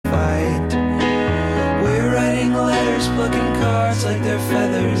hearts like they're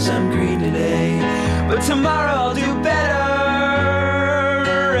feathers. I'm green today, but tomorrow I'll do better.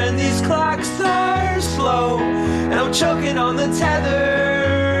 And these clocks are slow, and I'm choking on the tether.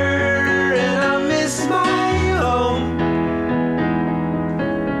 And I miss my home,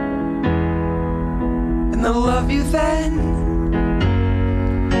 and I love you then.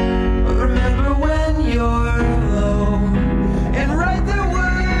 But remember when you're low, and write the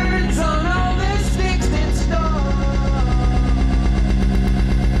words on all this fixed in stone.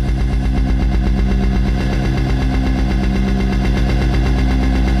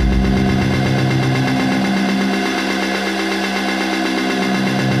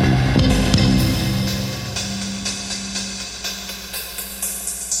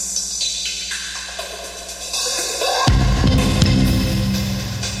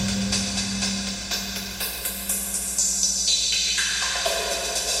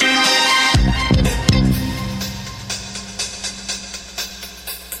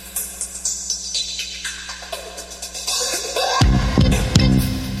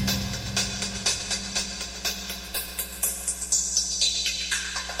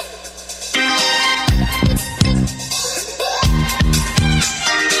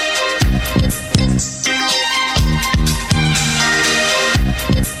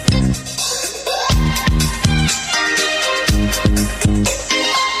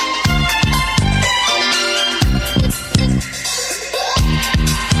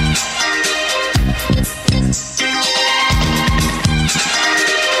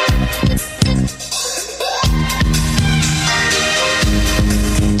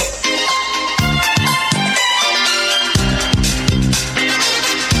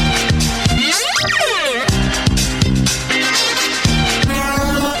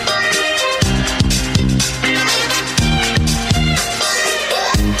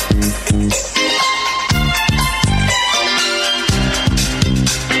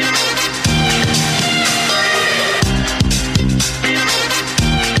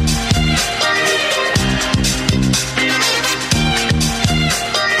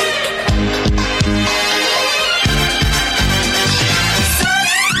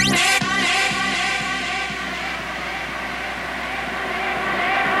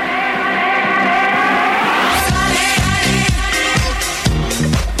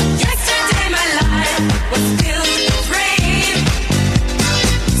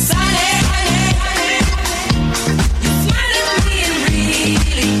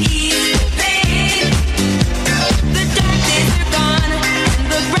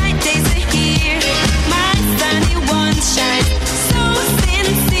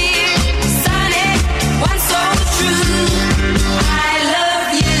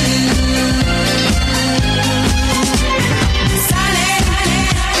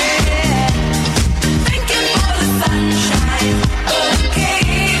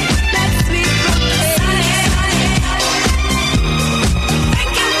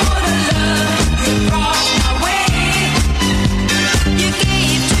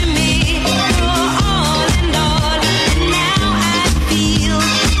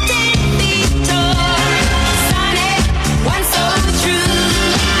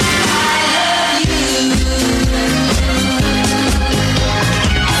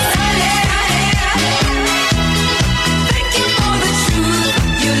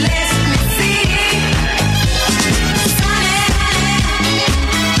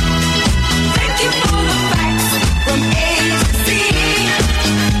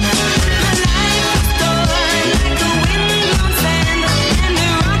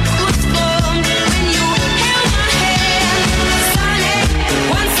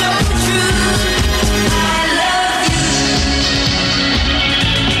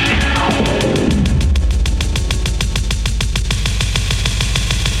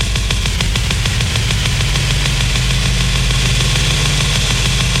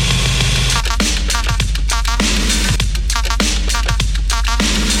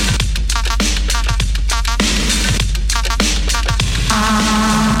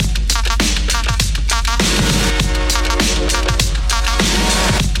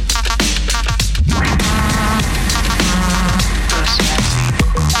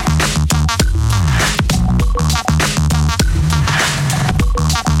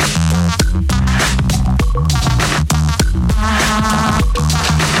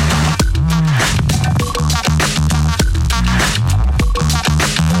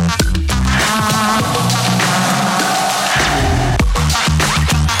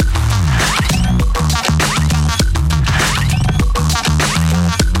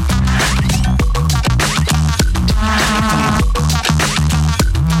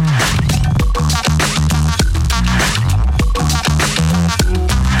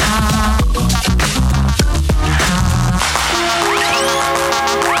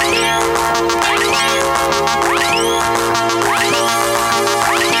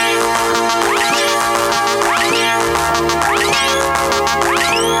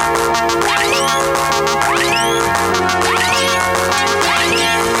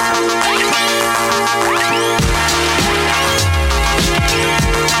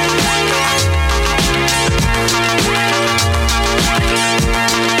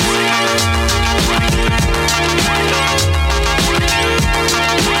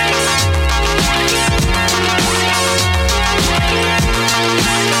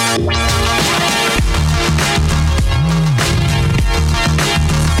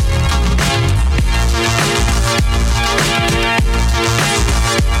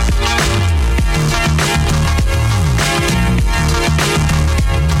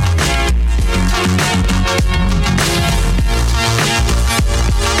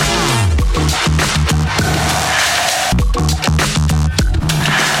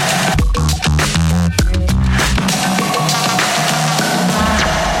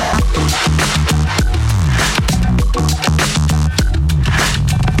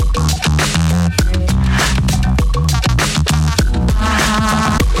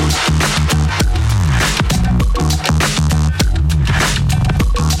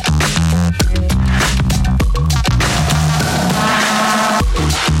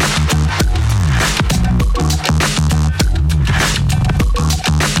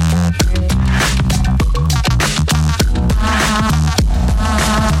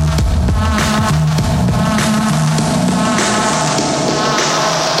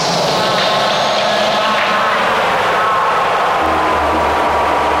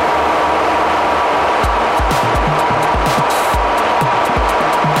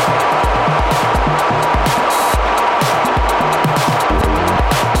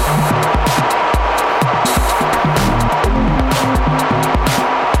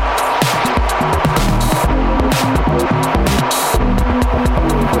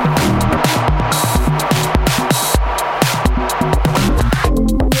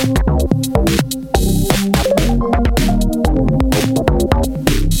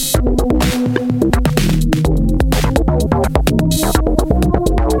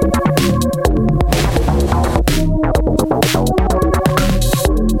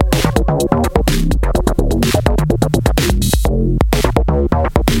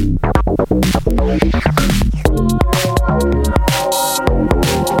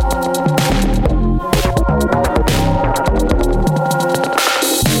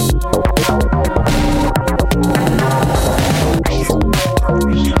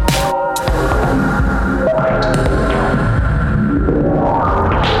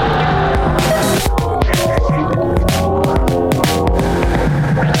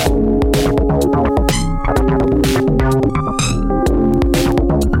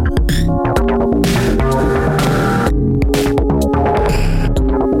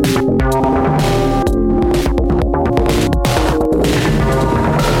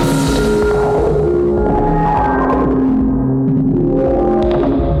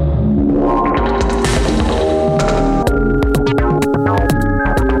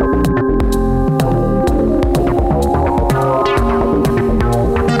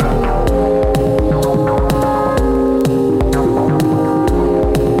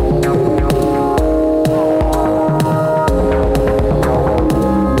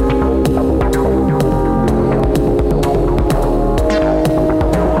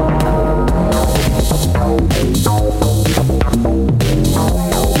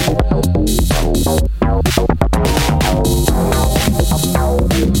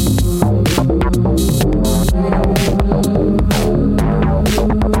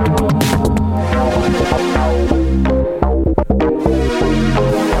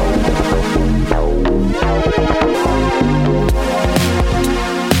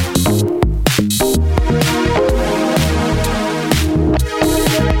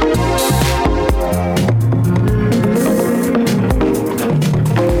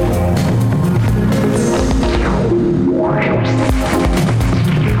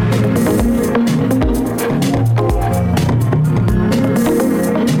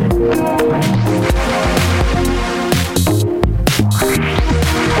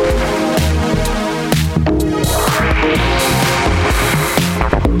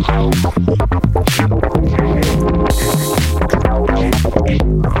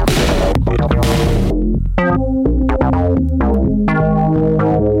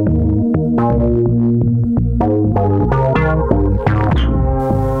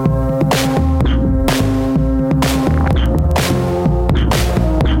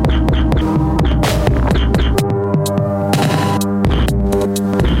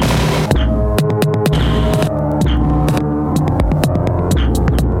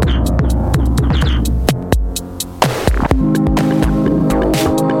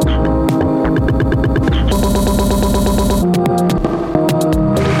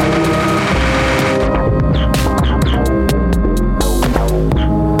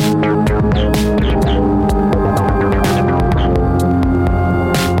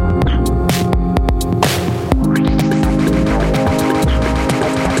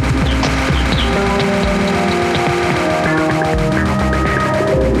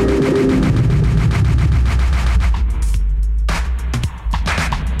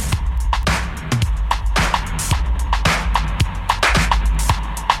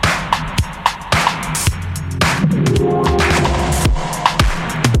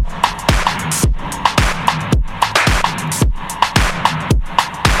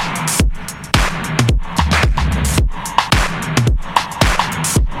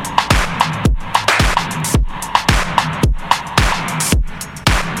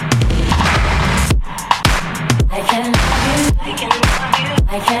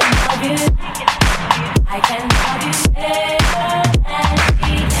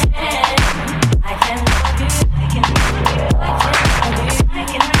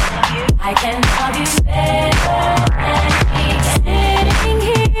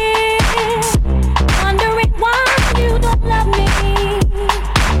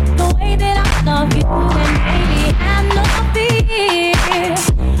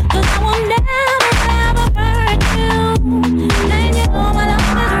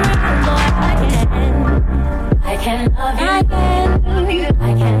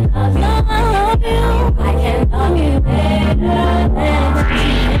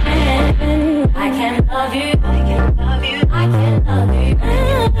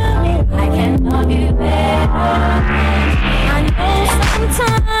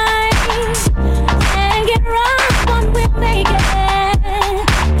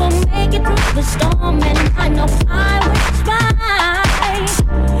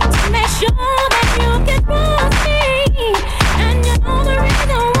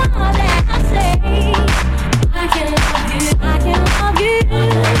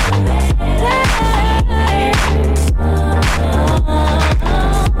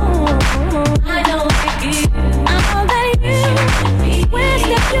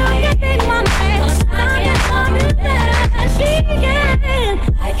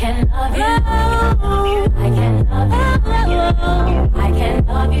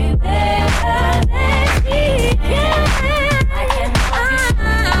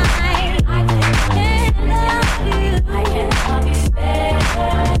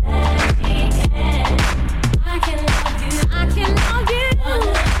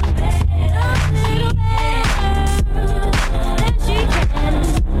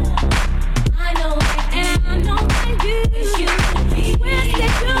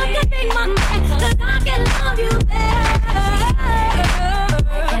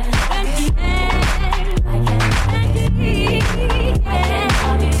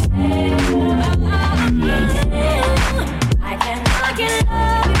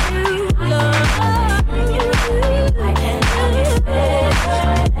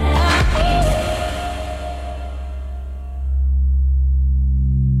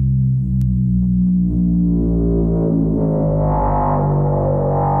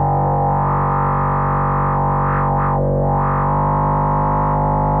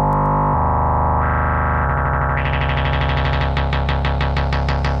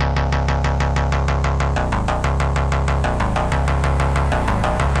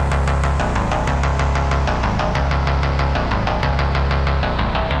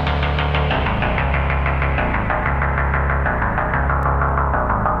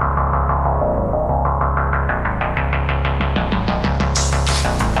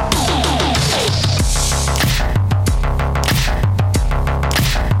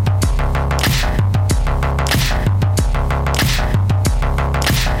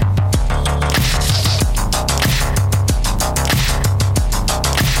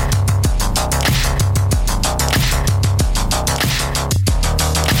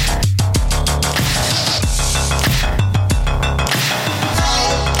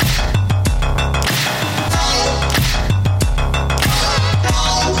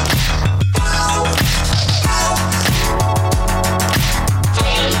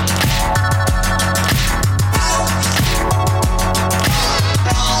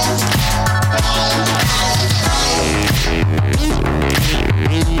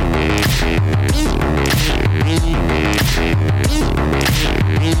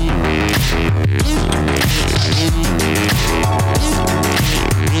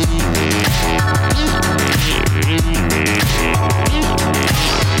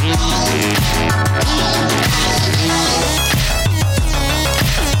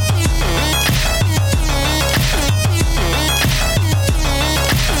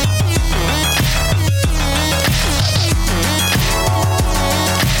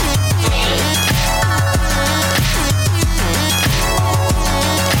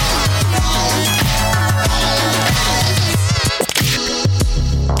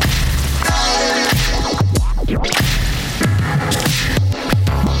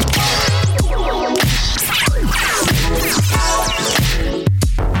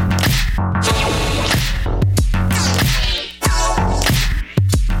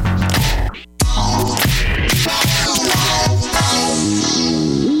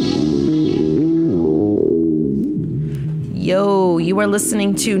 Yo, you are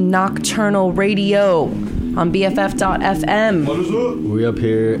listening to Knokternal Radio on BFF.FM. What is it? We up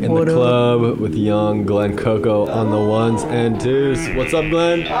here in the club with young Glenn Coco on the ones and twos. What's up,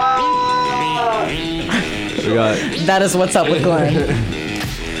 Glenn? We got That is what's up with Glenn.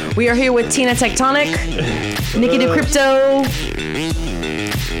 We are here with Tina Tectonic, Nikki the Crypto,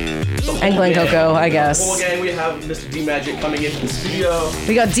 and Glenn Coco, I guess. Whole gang, we have Mr. D Magic coming into the studio.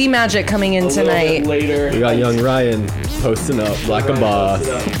 We got D Magic coming in A little tonight. bit later. We got young Ryan posting up like a boss.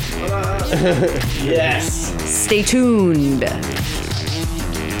 Yes. Stay tuned.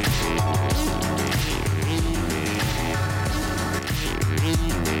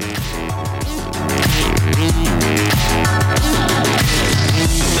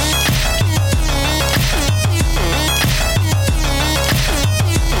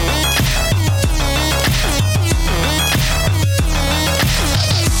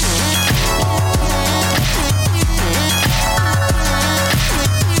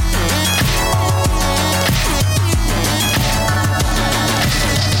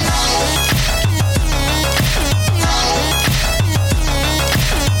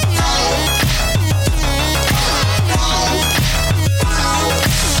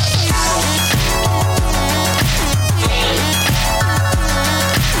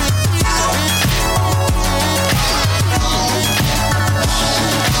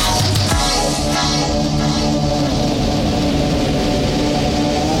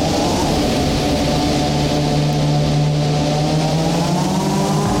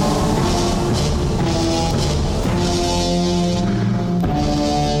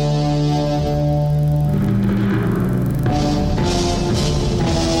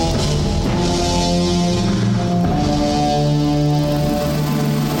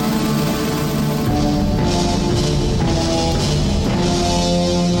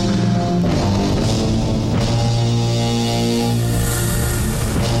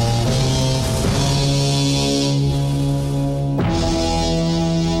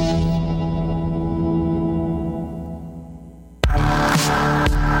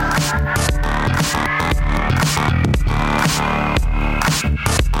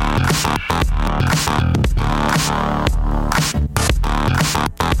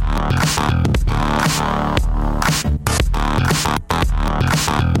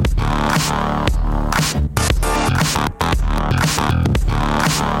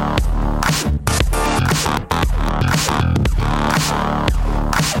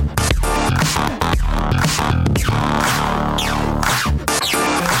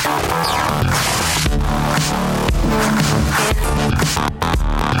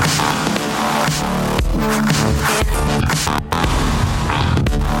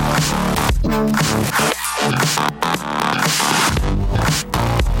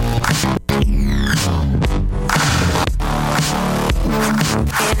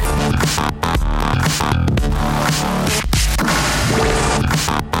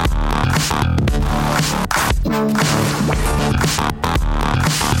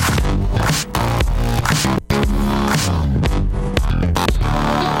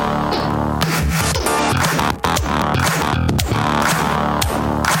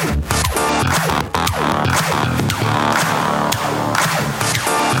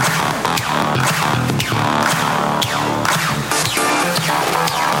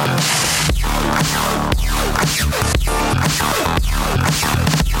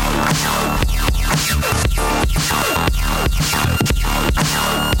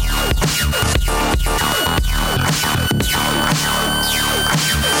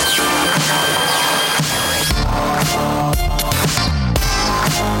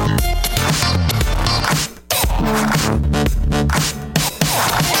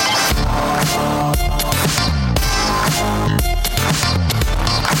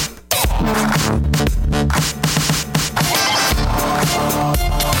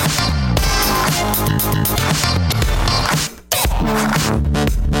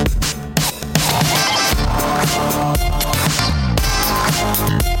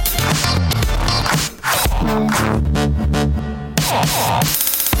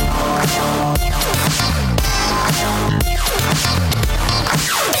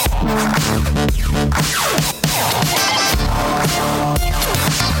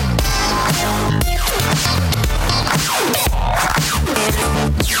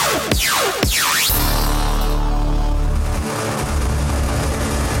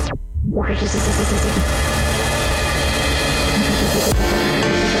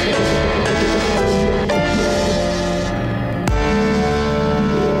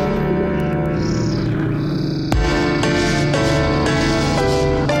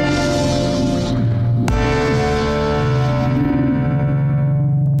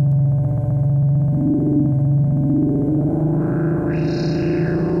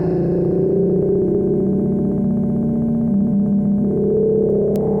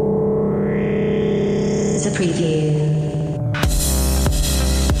 Preview.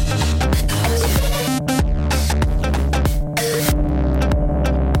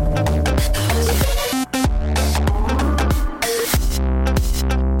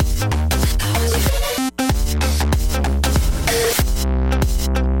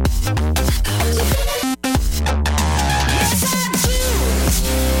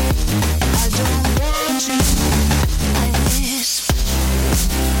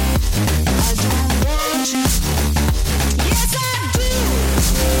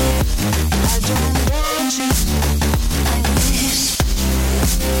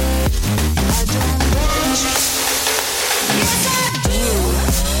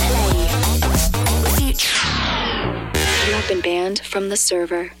 command from the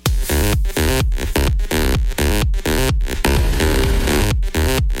server.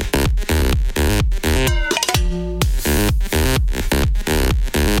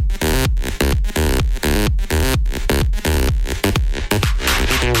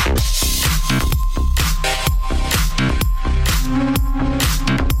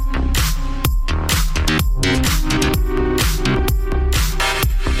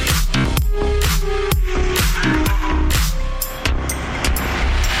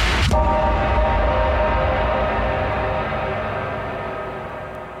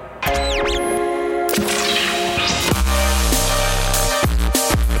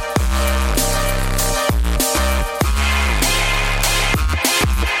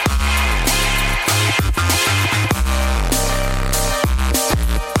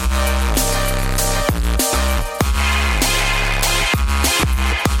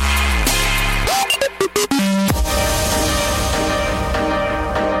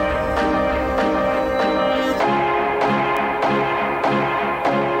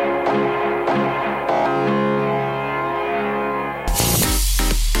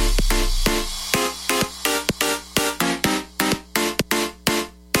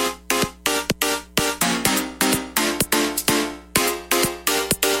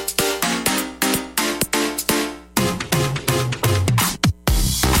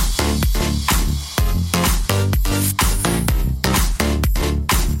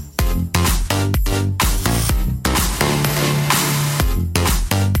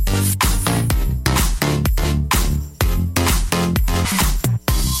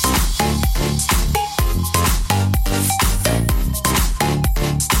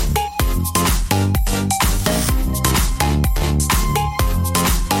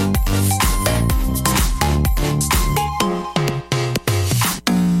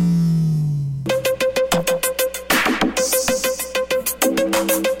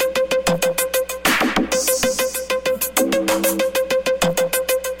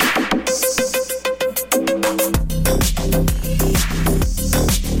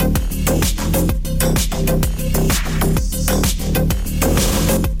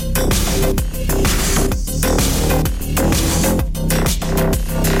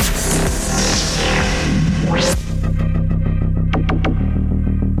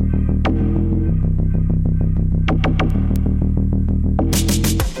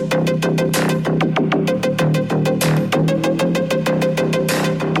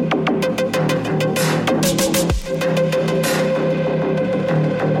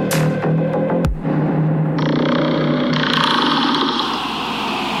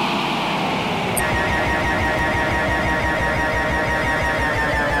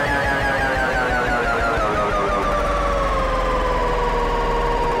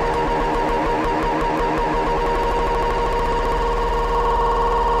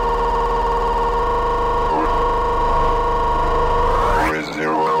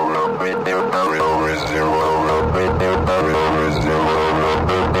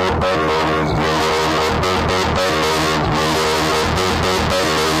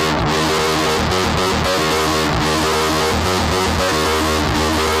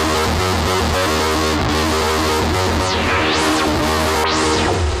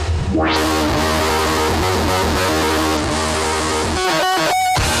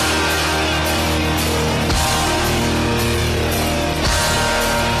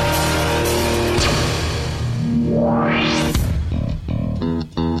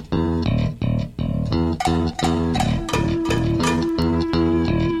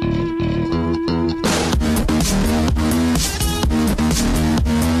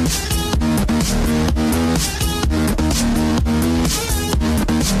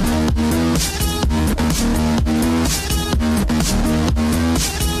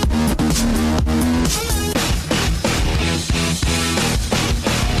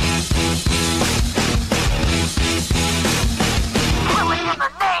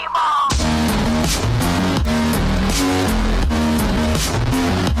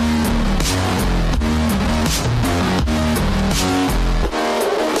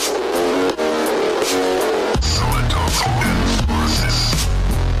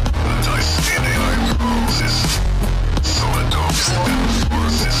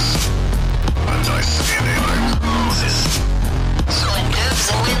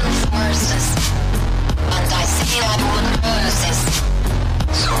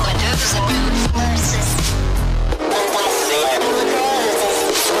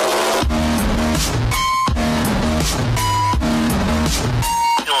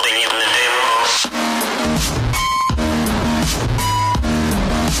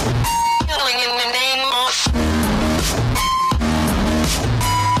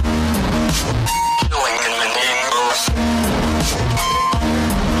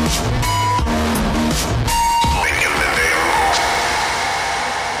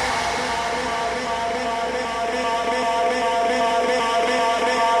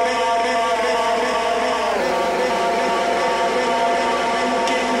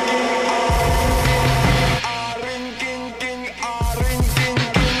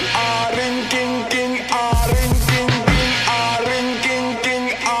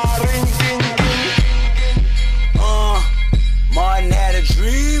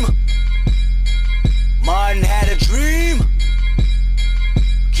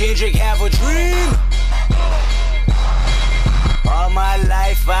 Kendrick have a dream. All my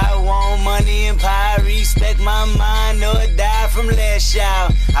life I want money and power. Respect my mind or die from less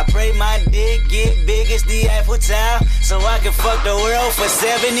shout. I pray my dick get big as the Eiffel Tower, so I can fuck the world for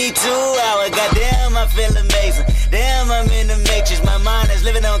 72 hours. Goddamn, I feel amazing. Damn, I'm in the matrix. My mind is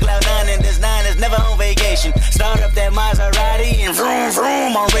living on cloud nine, and this nine is never on vacation. Start up that Maserati and vroom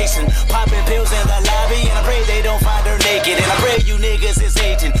vroom, I'm racing. Popping pills in the lobby, and I pray they don't find her naked. And I pray you niggas is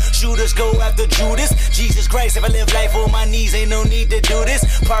hating. Shooters go after Judas. Jesus Christ, if I live life on my knees, ain't no need to do this.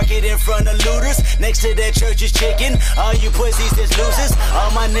 Park it in front of looters. Next to that church is chicken. All you pussies is losers.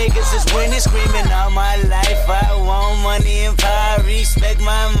 All my niggas is winning, screaming all my life. I want money and power. Respect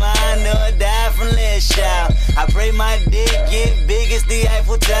my mind or die from less shout. I pray my dick get big as the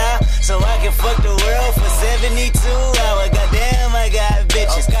Eiffel Tower, so I can fuck the world for 72 hours. Goddamn, I got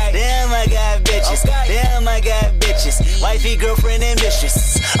bitches. Damn, I got bitches. Damn, I got bitches. Wifey, girlfriend, and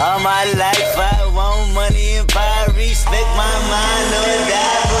mistress. All my life I want money and power. Respect my mind or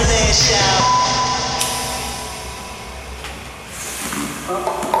die from less shout.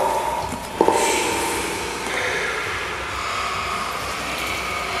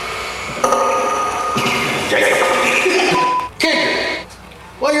 Kendrick,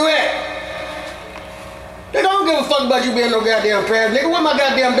 where you at? Nigga, I don't give a fuck about you being no goddamn trash. Nigga, where my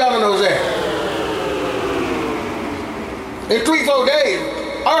goddamn dominoes at? In 3-4 days.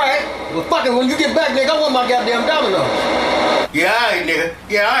 Alright. Well, fuck it, when you get back, nigga, I want my goddamn dominoes. Yeah, alright, nigga.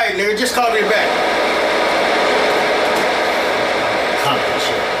 Yeah, alright, nigga. Just call me back. Compton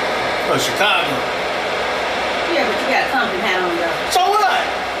shit. Oh, Chicago. Yeah, but you got a Compton hat on, though. So what?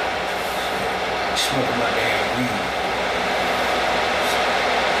 Smoking my damn weed.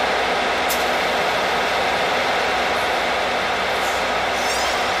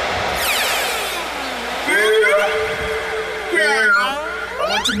 I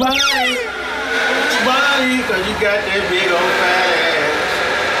want your body. Cause you got that big old fat ass.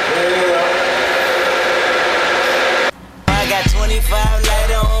 I got 25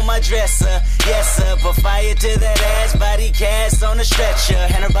 lighter on my dresser. Yes, sir, put fire to that ass, body cast on a stretcher.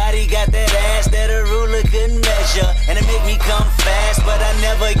 And her body got that ass that a ruler couldn't measure. And it make me come fast, but I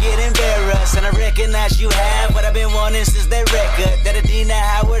never get embarrassed. And I recognize you have what I've been wanting since that record that Adina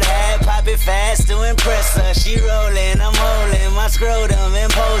Howard had. Pop it fast to impress her. She rolling, I'm holding my scrotum,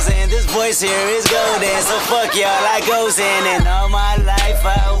 imposing. This voice here is golden, so fuck y'all, I goes in. And all my life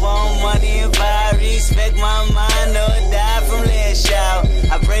I want money and power. Respect my mind or die from less shout.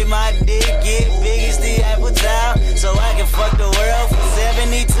 I pray my dick get big as the Eiffel Tower, so I can fuck the world for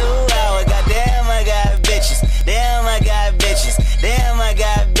 72 hours. Goddamn, I got bitches. Damn, I got bitches. Damn, I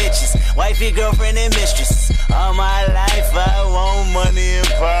got bitches. Wifey, girlfriend, and mistress. All my life I want money and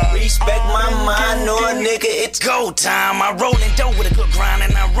power. Respect my mind or nigga, it's go time. I roll in dough with a good grind,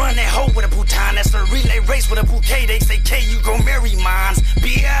 and I run that hoe with a bouton. That's a relay race with a bouquet. They say, K, you gon' marry mines.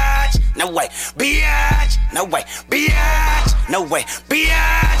 Biatch, no way. Biatch, no way. Biatch, no way.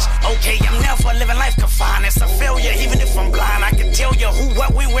 Biatch. Okay, I'm never living life confined. It's a failure, even if I'm blind. I can tell you who,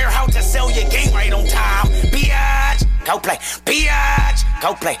 what, when, where, how to sell your game right on time. Biatch, go play. Biatch,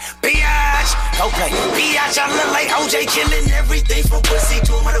 go play. Biatch, go play. Biatch, I look like OJ, killing everything from pussy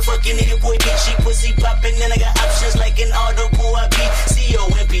to a motherfucking idiot boy. Bitch, she pussy popping, and I got options like an audible. I beat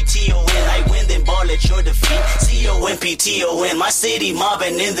C-O-M-P-T-O-N. I win, then ball at your defeat. C-O-M-P-T-O-N. My city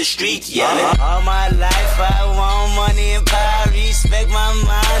mobbing in the street, yelling. All my life I want money and power. Respect my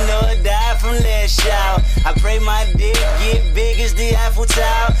mind or die from less shout. I pray my dick get big as the Eiffel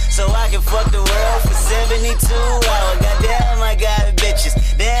Tower, so I can fuck the world for 72 hours. Goddamn, I got bitches.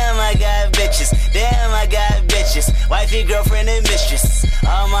 Damn, I got bitches. Damn, I got bitches. Wifey, girlfriend, and mistress.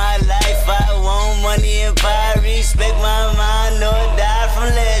 All my life I want money and power. Respect my mind or die from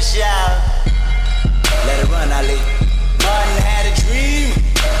less shout. Let it run, Ali. Martin had a dream.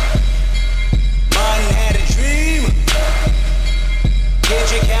 Martin had a dream.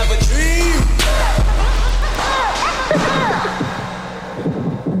 Kendrick have a dream.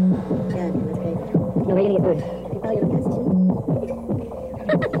 No, we're gonna get food.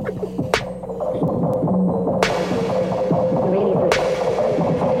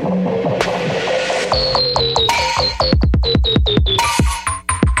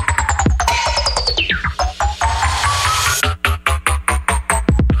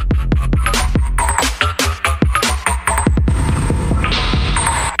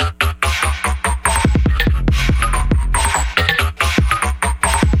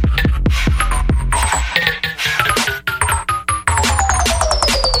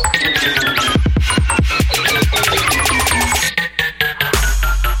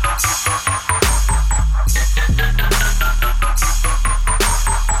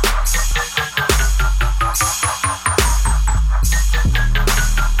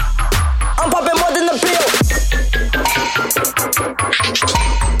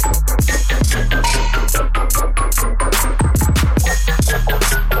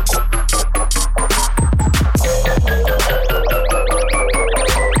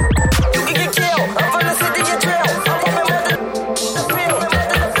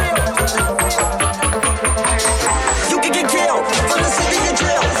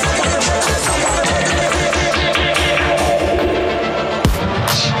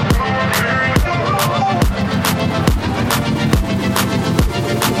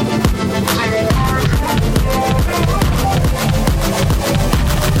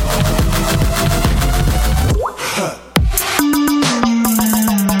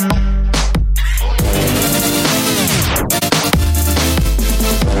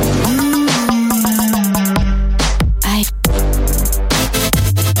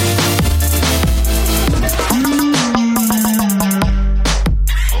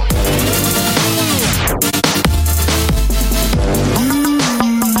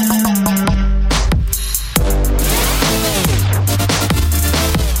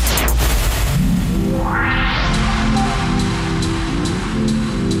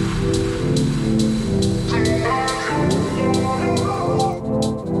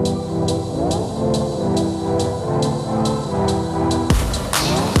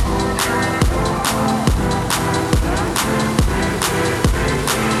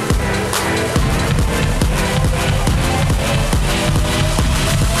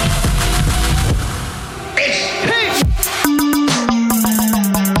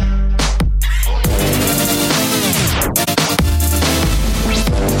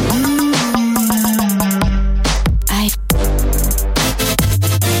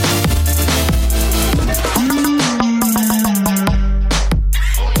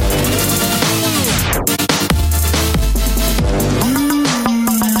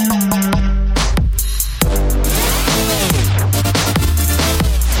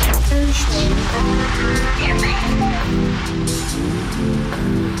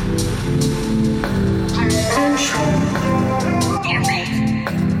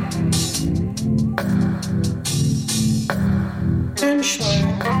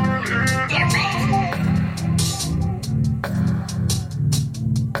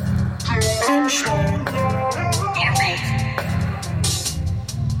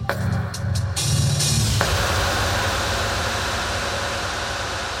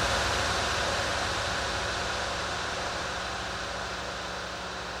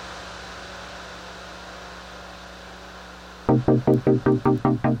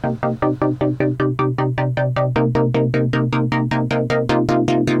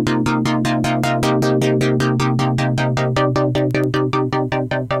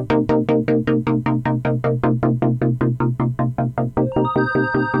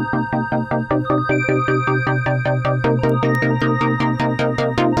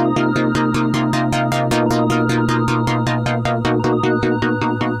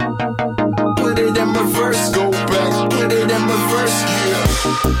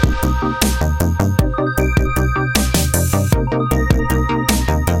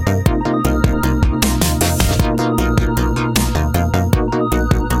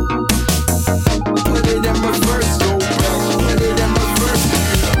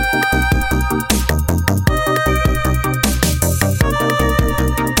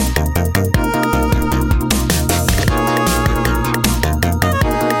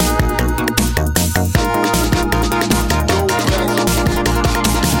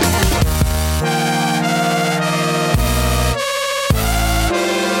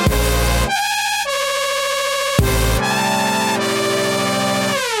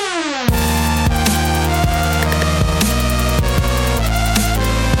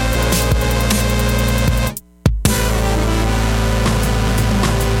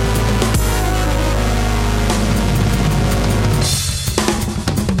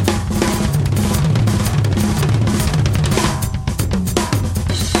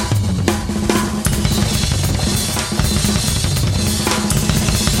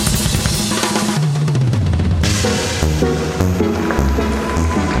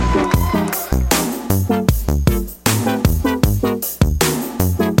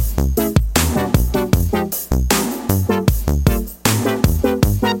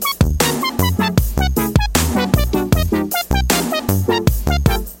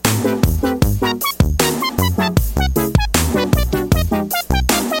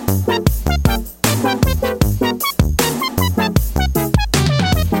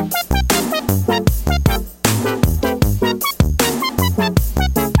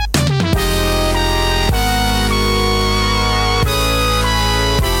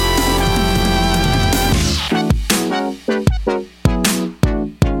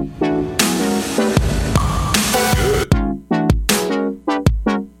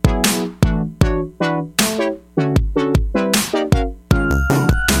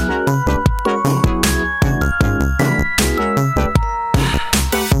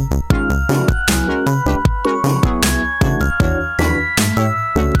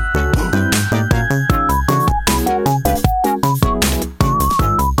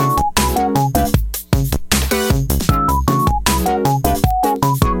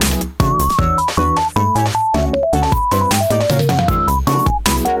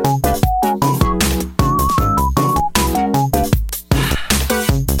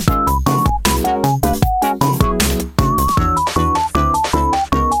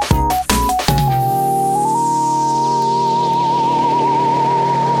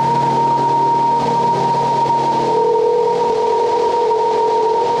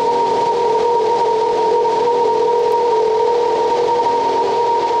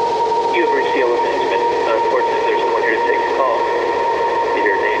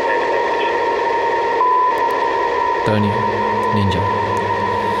 Tony, Ninja.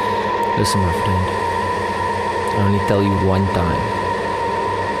 Listen, my friend. I only tell you one time.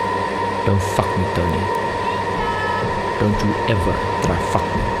 Don't fuck me, Tony. Don't you ever try fuck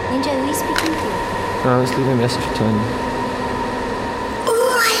me. Ninja, who are you speaking to? No, let's leave a message for Tony. Ooh,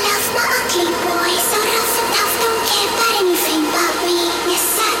 I love my ugly boy. So rough and tough, don't care about anything but me. Yes,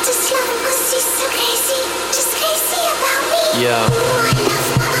 I just love him cause he's so crazy. Just crazy about me. Yeah. Ooh, I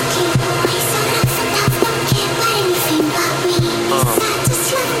love my ugly boy. So rough and tough, don't care about anything but me. Yes, I just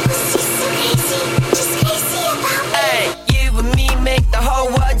love him cause he's so crazy. Just crazy about me. Hey, you and me make the whole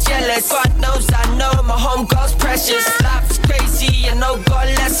world jealous. God knows I know my home girl's precious. Life's crazy, I know God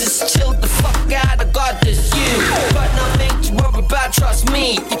lets us chill the fuck out. I got this, you got nothing to worry about, trust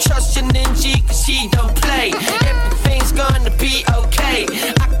me. You trust your ninja cause he don't play. Everything's gonna be okay.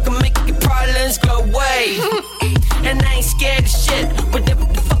 I can make your problems go away. And I ain't scared of shit. Whatever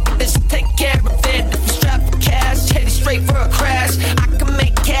the fuck it is, take care of it. If you strap for cash, headed straight for a crash. I can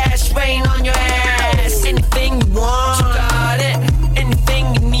make cash rain on your ass. Anything you want, you got it.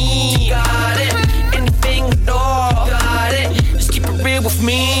 Anything you need, you got it. Anything at all, you got it. Just keep it real with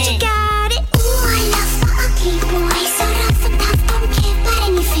me. You got it. Ooh,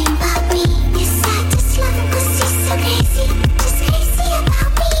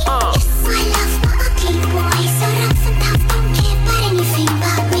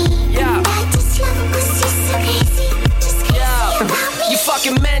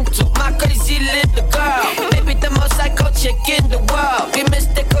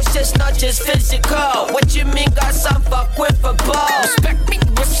 just physical. What you mean got some fuck with a ball? Respect me,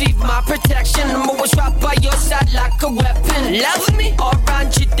 receive my protection. I'm always right by your side like a weapon. Love me, all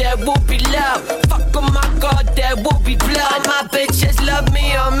around you there will be love. Fuck oh my god, there will be blood. My bitches love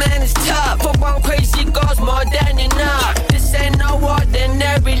me, oh man it's tough. For one crazy girl's more than enough. This ain't no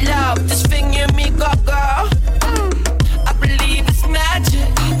ordinary love. This thing you me got, girl. I believe it's magic.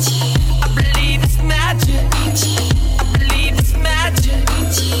 I believe it's magic. I believe it's magic.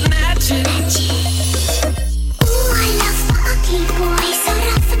 Magic. Ooh, I love my ugly boy. So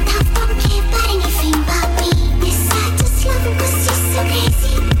rough and tough, don't care about anything but me. Yes, I just love him 'cause he's so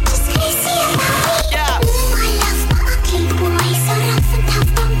crazy. Just crazy about me. Yeah. Ooh, I love my ugly boy. So rough and tough,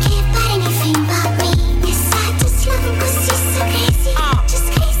 don't care about anything but me. Yes, I just love him 'cause he's so crazy. Just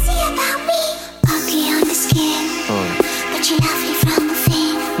crazy.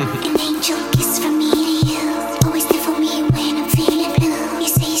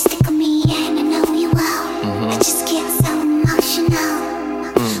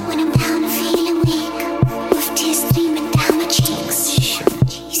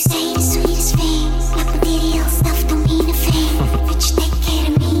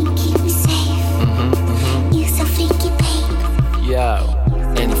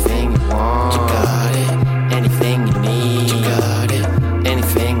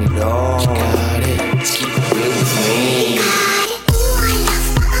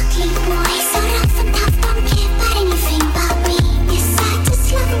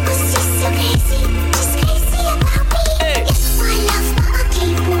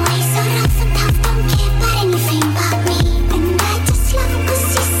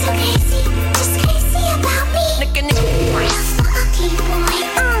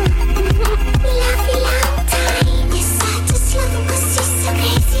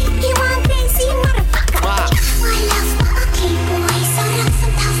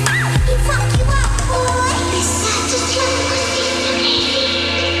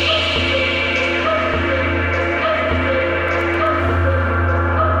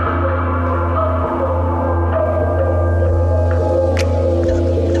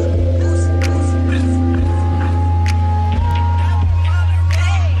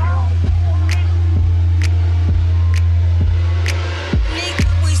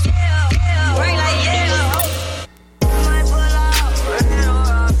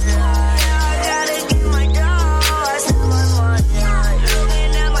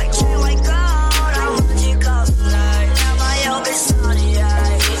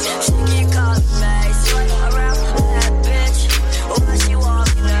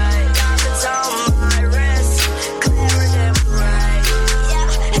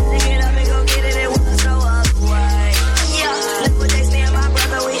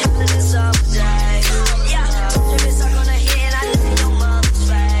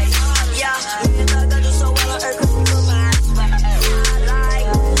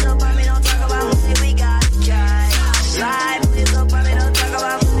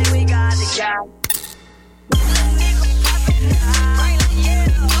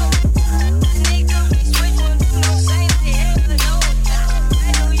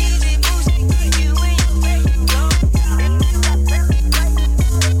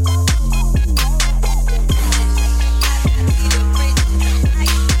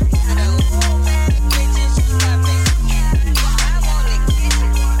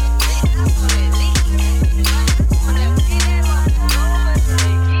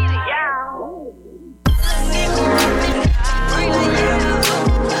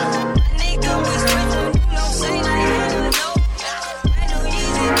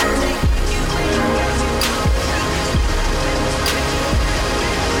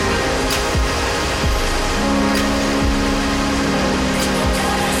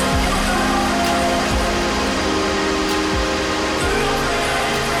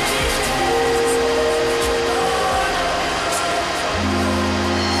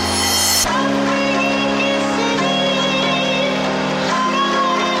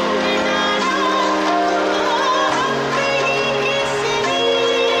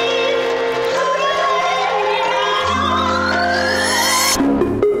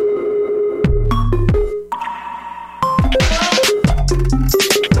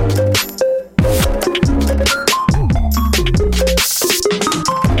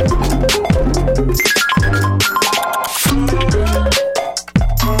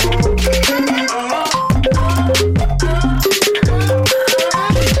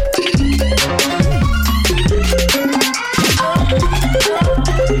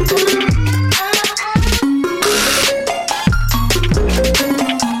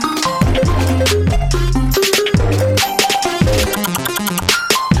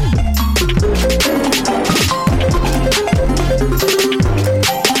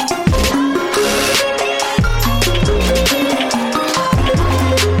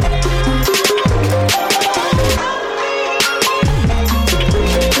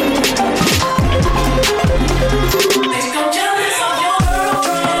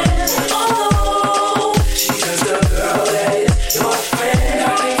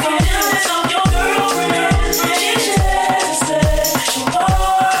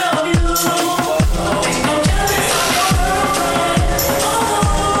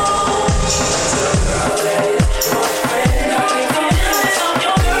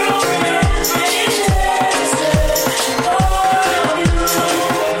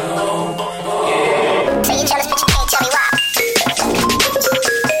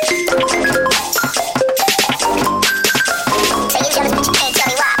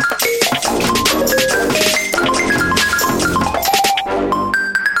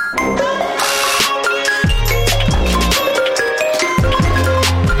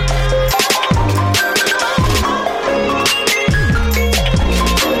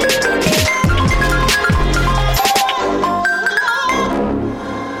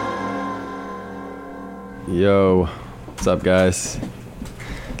 What's up, guys?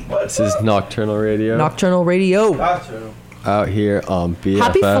 This is Knokternal Radio. Knokternal Radio. Out here on BFF.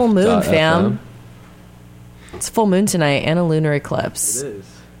 Happy full moon, FM. fam. It's full moon tonight and a lunar eclipse. It is.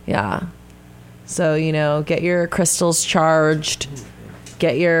 Yeah. So, you know, get your crystals charged,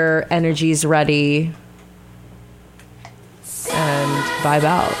 get your energies ready, and vibe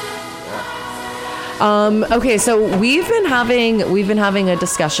out. Okay, so we've been having a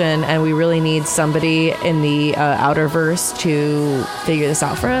discussion, and we really need somebody in the outerverse to figure this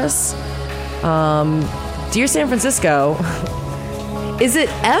out for us. Dear San Francisco, is it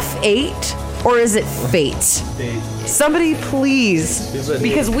F8 or is it fate? Somebody please,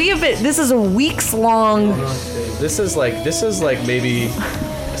 because we have been. This is a weeks long. This is like maybe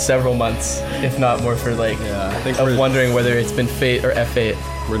several months, if not more, for like I think of wondering whether it's been fate or F8.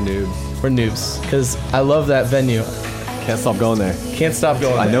 We're noobs. We're noobs, because I love that venue. Can't stop going there. Can't stop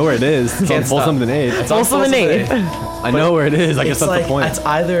going. I there. know where it is. It's Can't on Folsom stop. and 8. It's on Folsom and 8. I know where it is. I guess that's like, the point. It's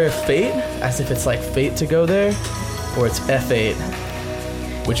either fate, as if it's like fate to go there, or it's F8,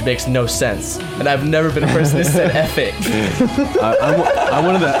 which makes no sense. And I've never been a person who said F8. I'm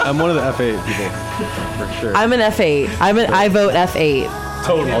one of the F8 people, for sure. I'm an F8. I vote F8.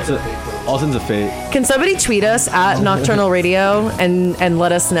 Totally. Alton's a fate. Can somebody tweet us at Knokternal Radio and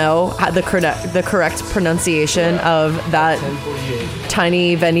let us know how the correct pronunciation of that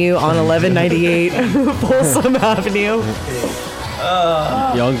tiny venue on 1198 Folsom Avenue?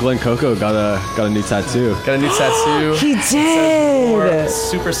 Young Glenn Coco got a new tattoo. Got a new tattoo. He did.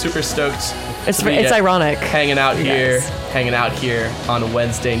 Super stoked. It's to be, ironic. Hanging out here on a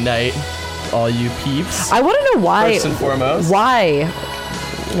Wednesday night. All you peeps. I want to know why. First and foremost. Why?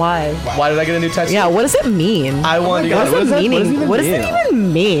 Why did I get a new tattoo? Yeah, what does it mean? I wanted to get What's the meaning? What does it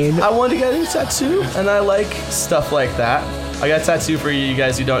even mean? I wanted to get a new tattoo, and I like stuff like that. I got a tattoo for you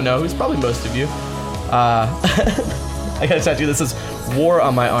guys who don't know, who's probably most of you. I got a tattoo that says "War"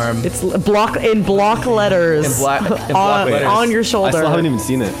 on my arm. It's block letters. In black on, letters. on your shoulder. I still haven't even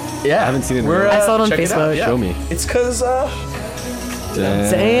seen it. Yeah, I haven't seen it. I saw it on check Facebook. Yeah. Show me. It's because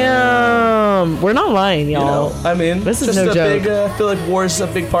Damn. We're not lying, y'all. I mean, This is just no a joke. big. I feel like war is a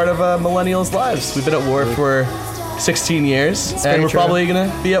big part of millennials' lives. We've been at war for 16 years, and very we're true. probably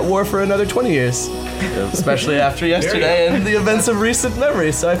gonna be at war for another 20 years, especially after yesterday and the events of recent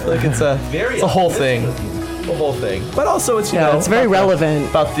memory. So I feel like it's a whole thing. The whole thing. But also, it's It's very relevant.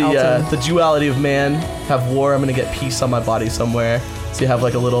 About the duality of man. Have war. I'm gonna get peace on my body somewhere. So you have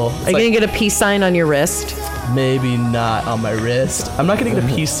like a little. Are you going to get a peace sign on your wrist? Maybe not on my wrist. I'm not gonna get a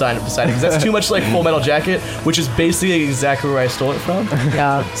peace sign beside it because that's too much like Full Metal Jacket, which is basically exactly where I stole it from.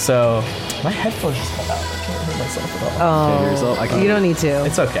 Yeah. So my headphones just cut out. I can't hear myself at all. Can't hear yourself? I can't. You don't need to.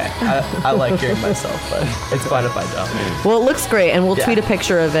 It's okay. I like hearing myself, but it's fine if I don't. Well, it looks great, and we'll tweet a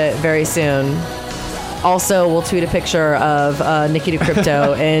picture of it very soon. Also, we'll tweet a picture of Nikki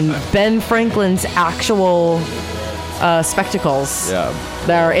DeCrypto and Ben Franklin's actual spectacles. Yeah.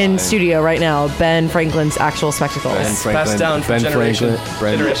 That are in studio right now. Ben Franklin's actual spectacles. Passed down from generation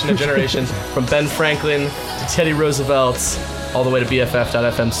to generation, from Ben Franklin to Teddy Roosevelt, all the way to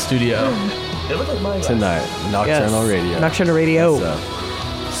BFF.FM studio. They look like mine. Tonight, Knokternal Radio. Knokternal Radio.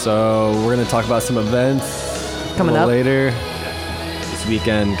 So we're gonna talk about some events Coming a little up later. This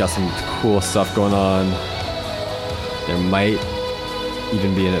weekend got some cool stuff going on. There might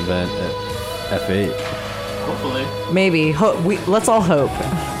even be an event at F8. Hopefully. Maybe. Let's all hope.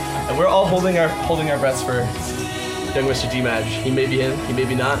 And we're all holding our breaths for young Mr. D-Madge. He may be in, he may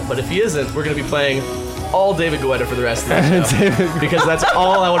be not, but if he isn't, we're going to be playing all David Guetta for the rest of the show. Because that's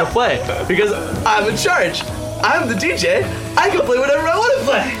all I want to play. Because I'm in charge. I'm the DJ. I can play whatever I want to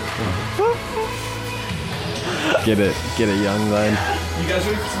play. Get it, young Glenn. You guys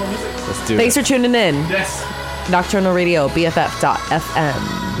ready for some more music? Let's do Thanks it. for tuning in. Yes. Knokternal Radio, BFF.FM.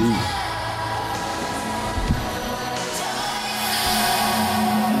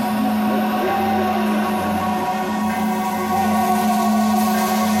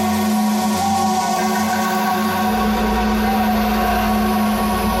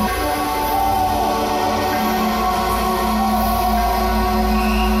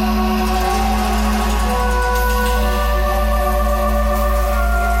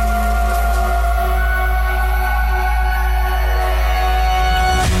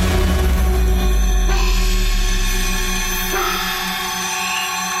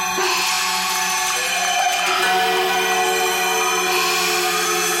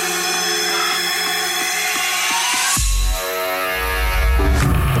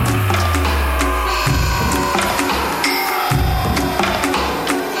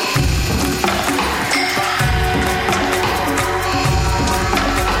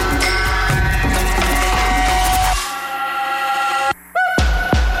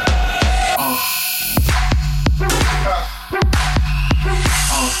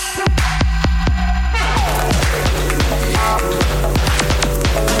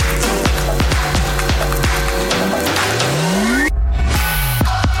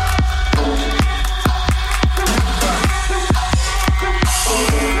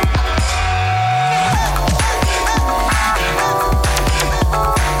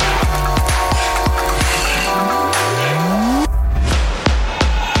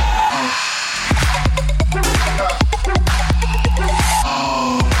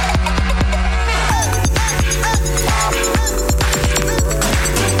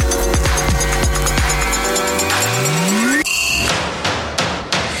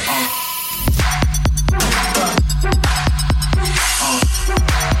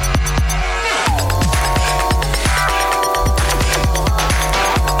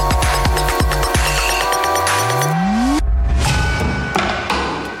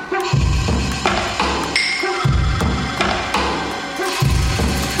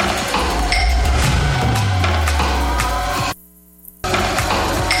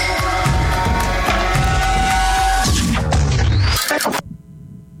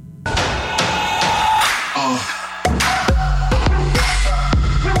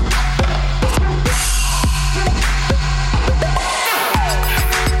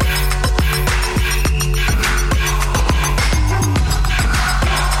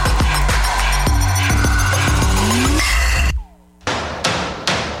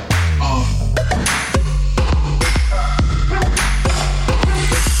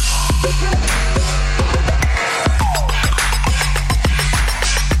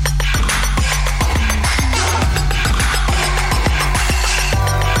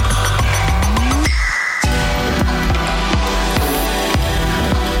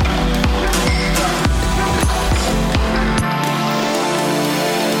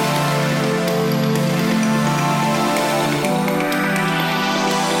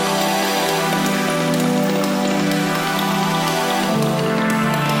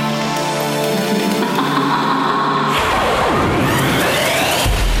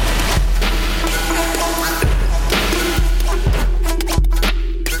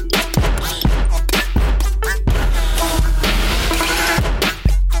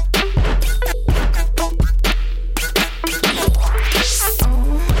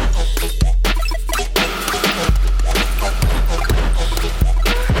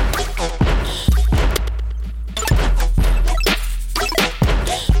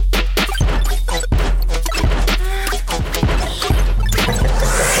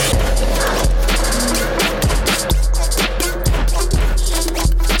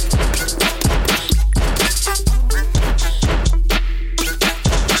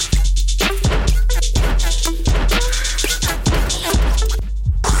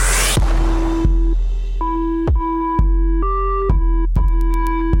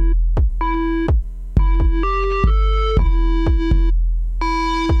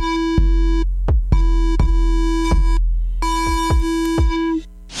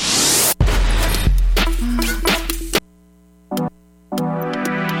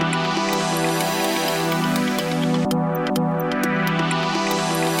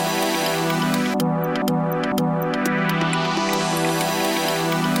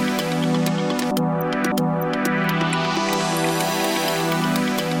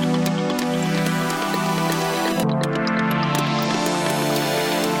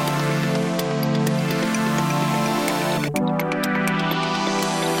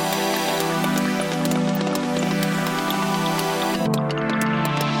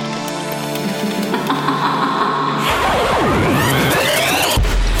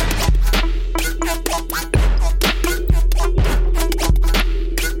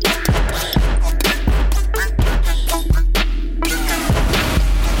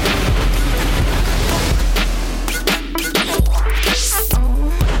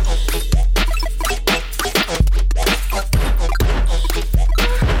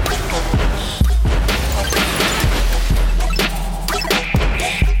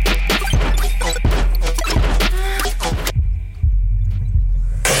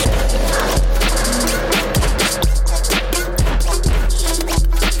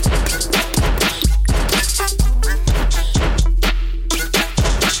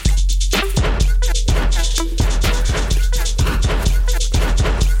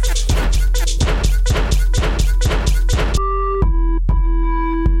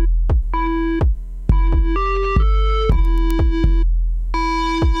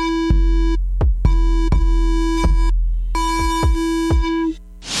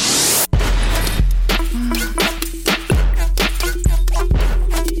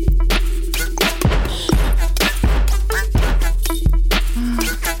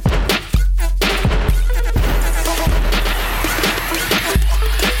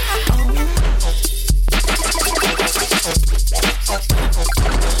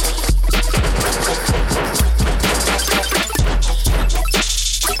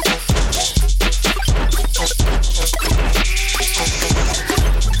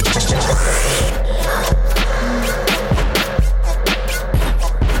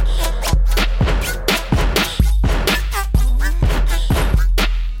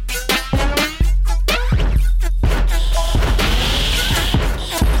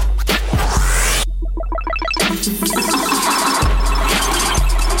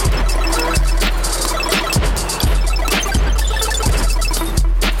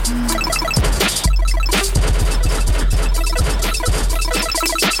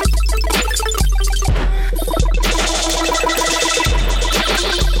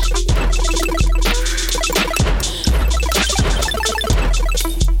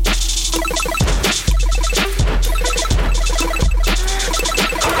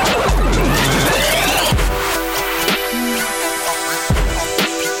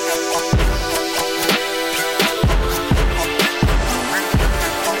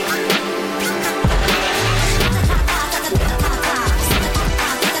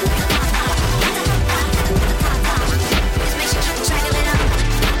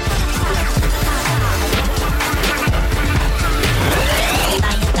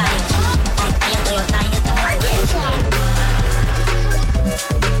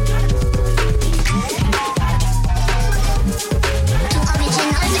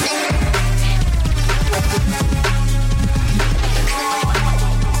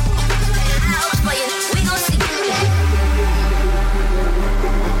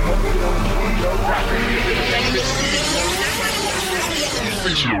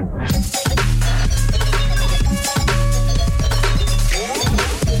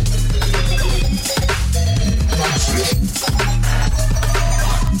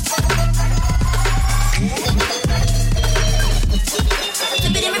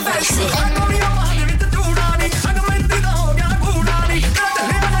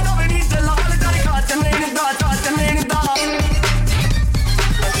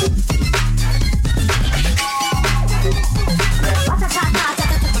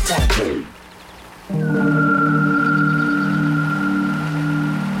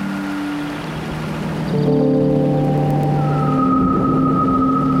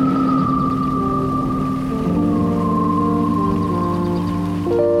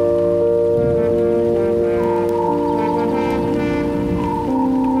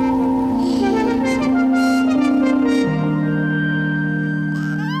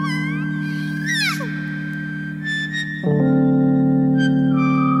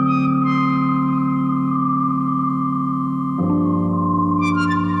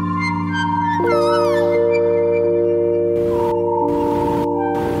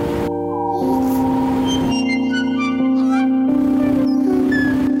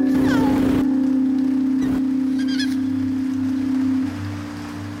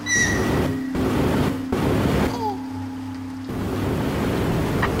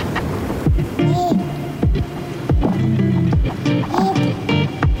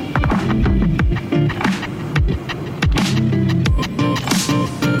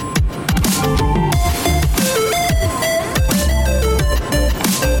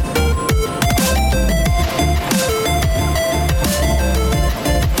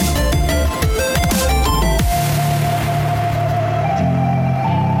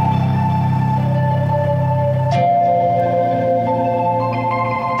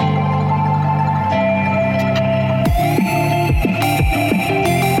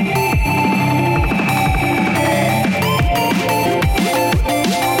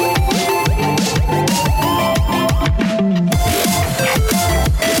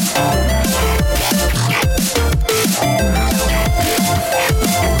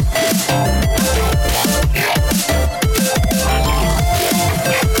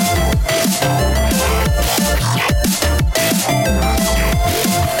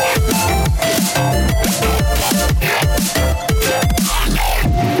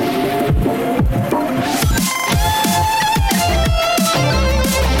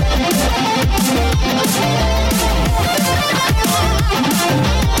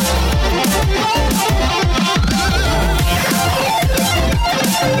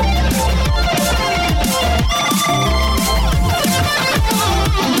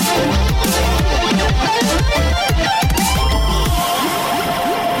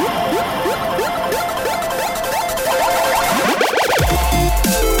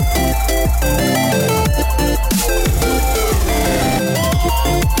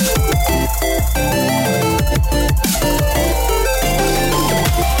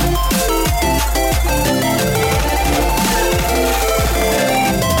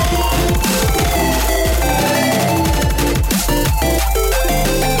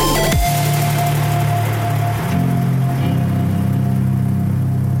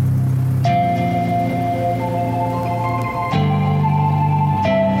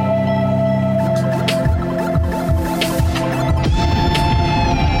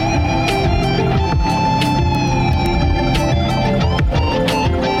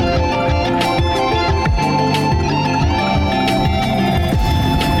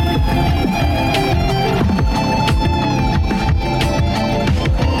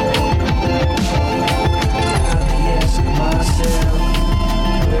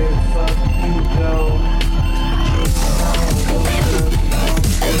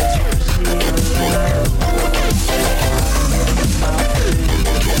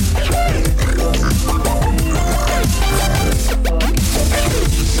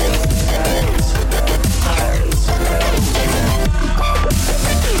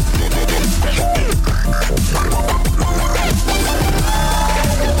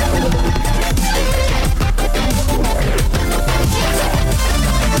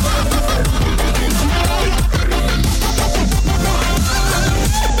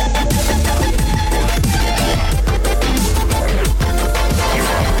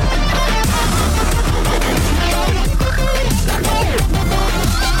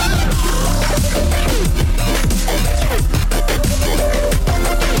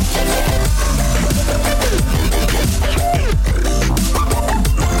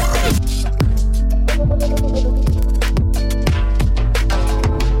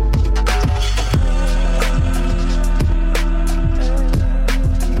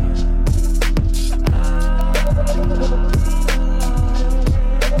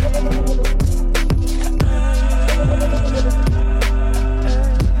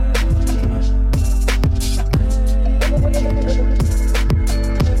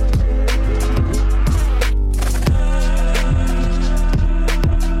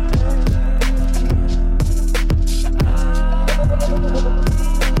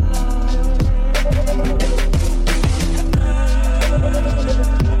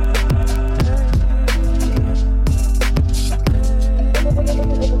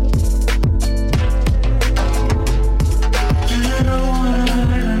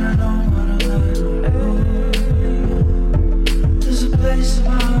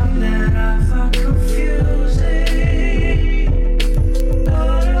 that I find confusing,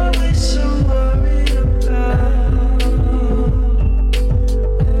 but always so worried about.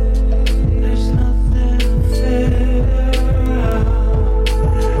 There's nothing to figure out.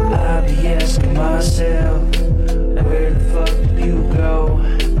 I be asking myself, where the fuck did you go?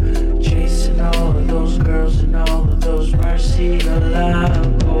 Chasing all of those girls and all of those mercy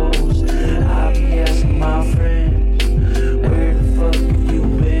alive goals. I be asking my friends, where the fuck have you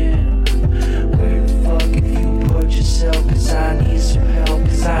been? Where the fuck have you put yourself? Cause I need some help,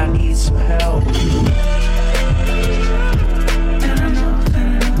 cause I need some help.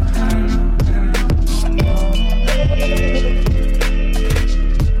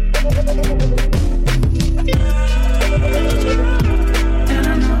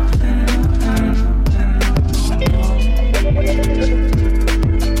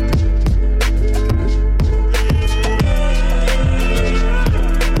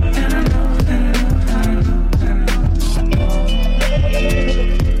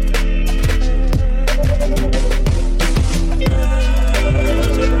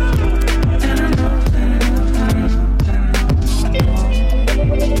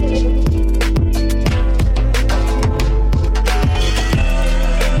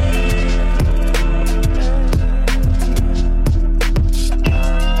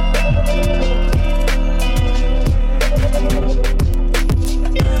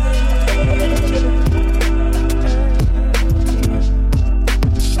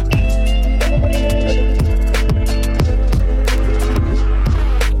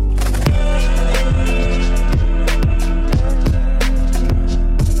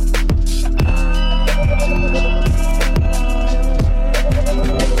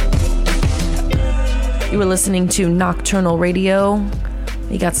 Listening to Knokternal Radio.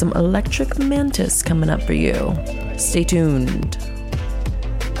 We got some Electric Mantis coming up for you. Stay tuned.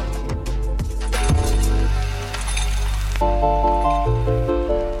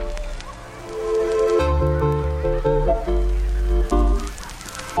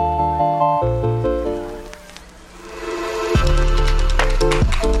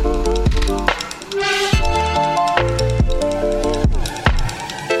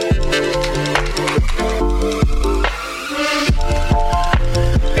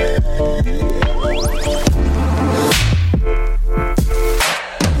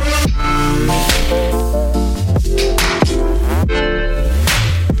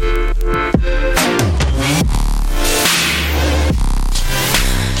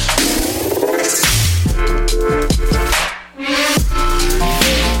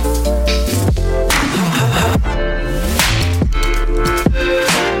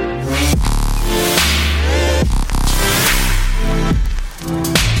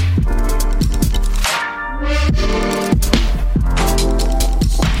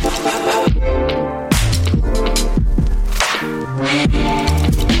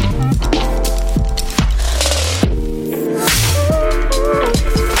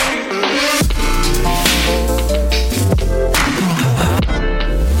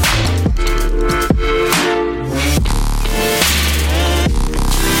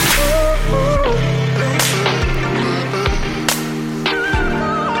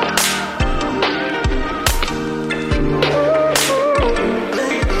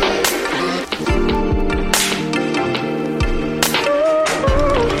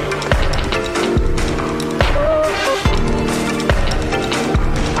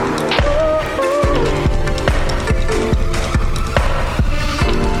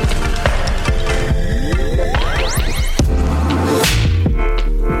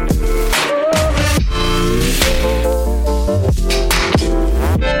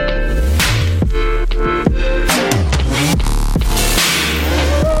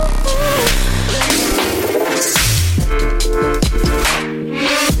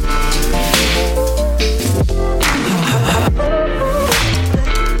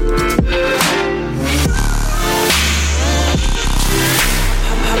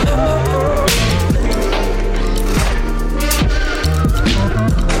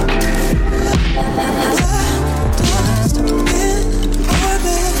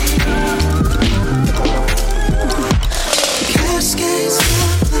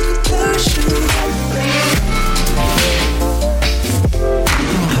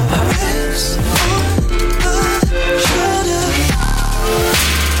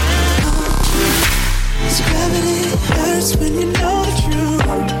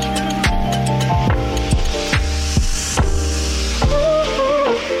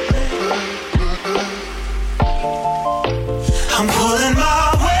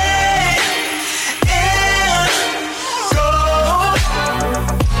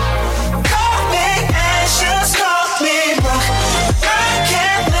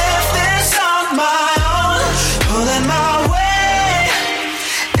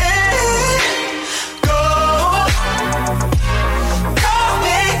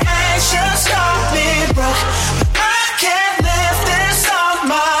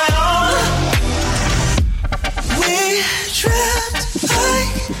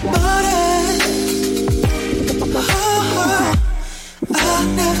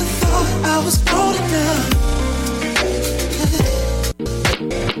 was old enough.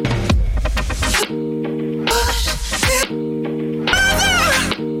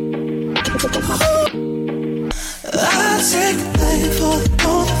 I'll take the blame for the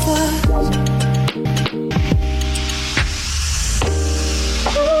both of us.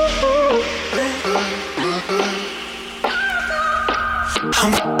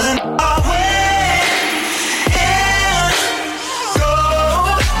 I'm pulling my way in, go.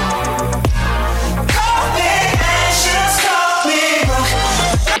 Call me anxious, call me broke.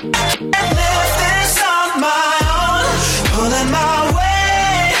 And live this on my own. Pulling my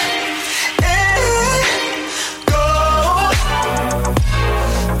way in, go.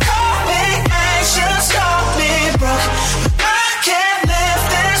 Call me anxious, call me broke. I can't live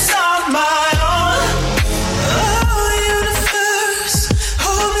this on my own. Oh, universe,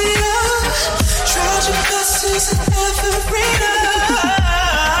 hold me up. Tried your blessings and never read out.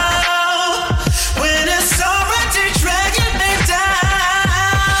 When it's already dragging me down,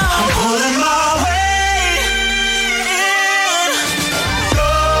 I'm pulling my way in. Go.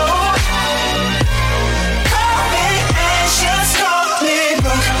 Call me anxious, call me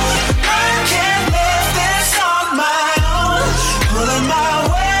broke. I can't live this on my own. Pulling my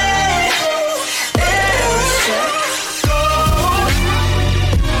way in. Go.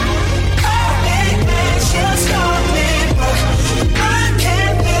 Call me anxious, call me broke. I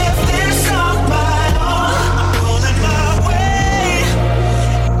can't live this on my own. Pulling my way.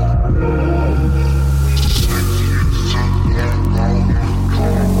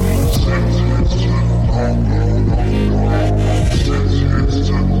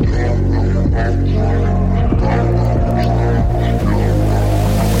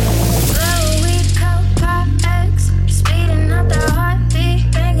 We co-pop X, speeding up the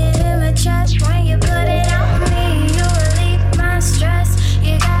heartbeat, banging in my chest. When you put it on me, you relieve my stress.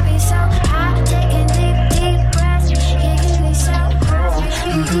 You got me so high, taking deep, deep breaths. You get me so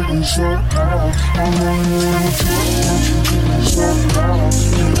high, you get me so high.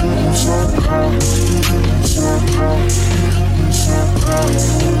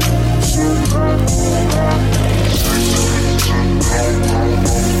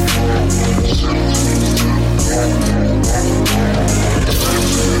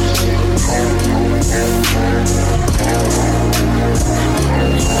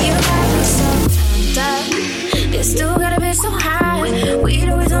 You got me so turned up. You still got a bitch so high. Weed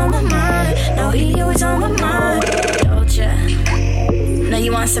always on my mind. No, he always on my mind. Don't ya? Now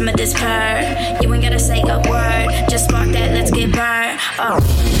you want some of this purr. You ain't gotta say a word. Just spark that, let's get burned. Oh,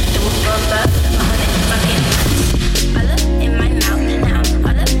 do a bump up, 100 fucking months. All up in my mouth now,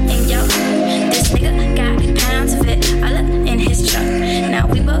 all up in your. This nigga got pounds of it, all up in his truck. Now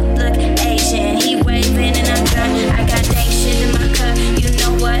we both look Asian. He waving and I'm drunk. I got dang shit in my cup. You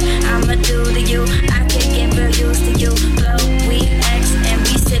know what I'ma do to you? I could get real used to you. Blow, we X, and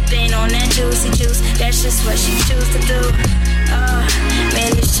we sipping on that juicy juice. That's just what she choose to do. Oh,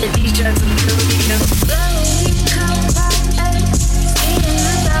 man, this shit, these drugs will do to you. Blow, we come by X, speeding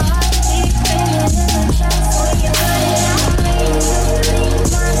up the heartbeat, banging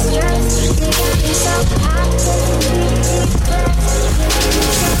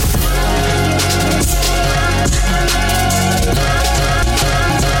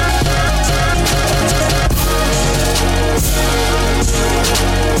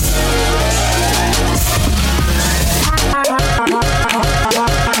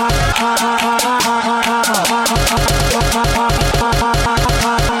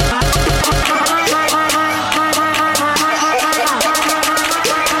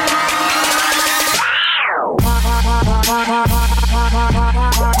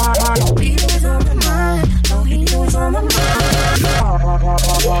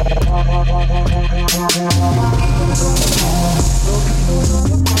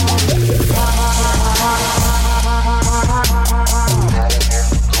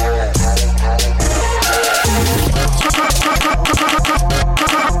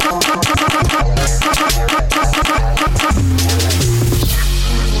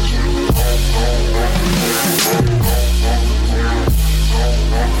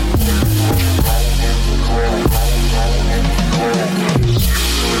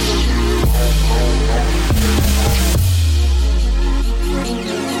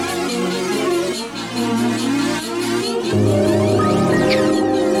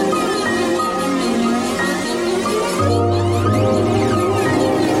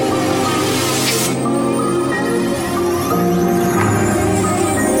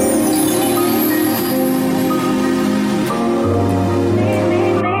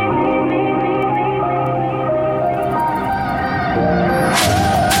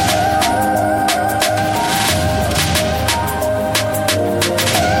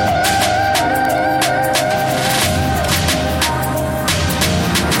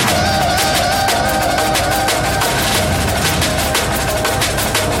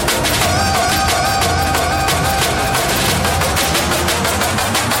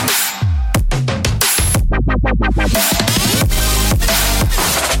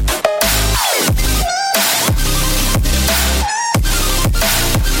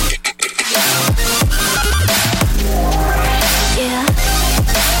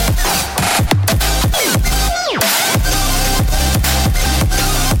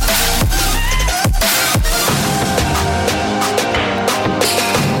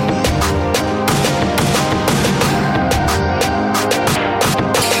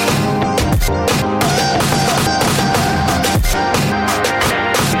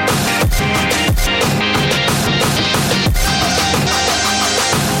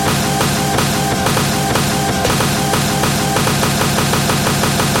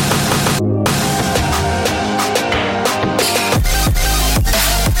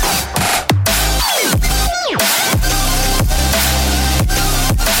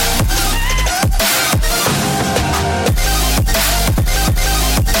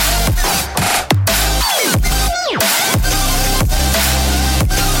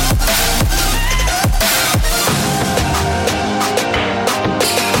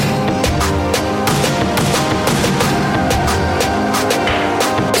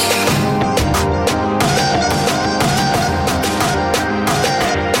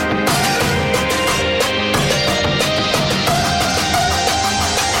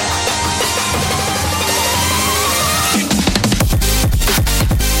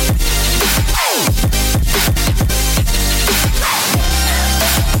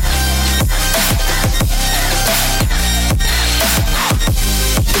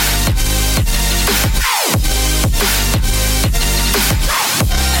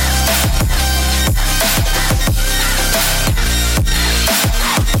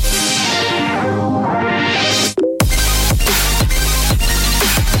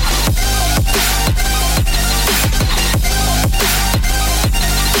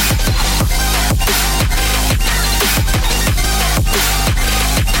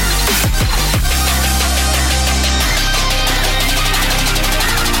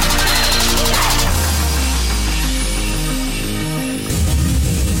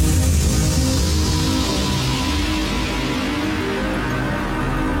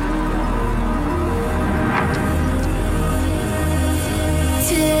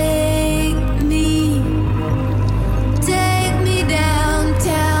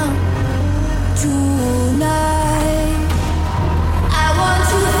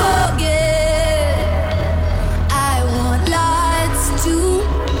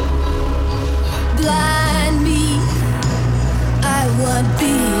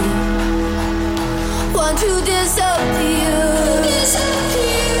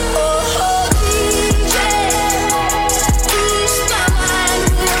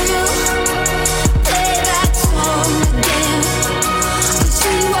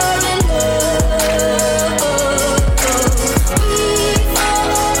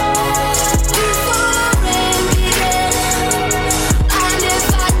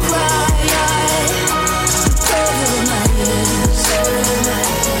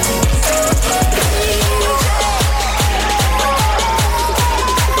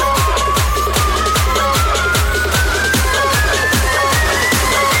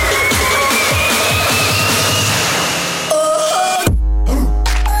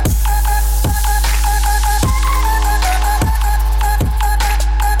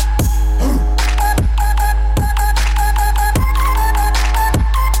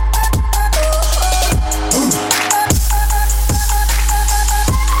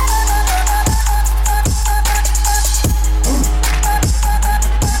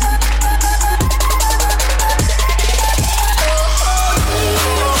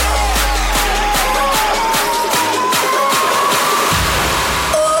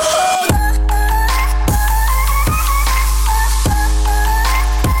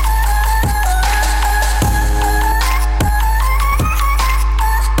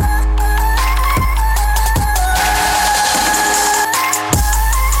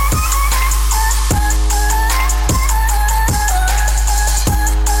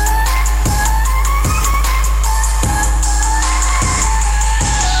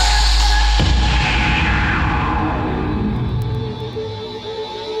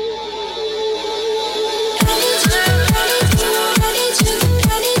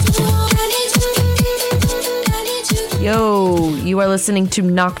You are listening to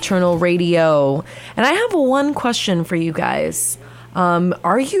Knokternal Radio. And I have one question for you guys.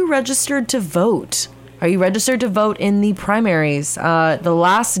 Are you registered to vote? Are you registered to vote in the primaries? The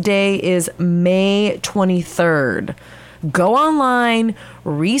last day is May 23rd. Go online,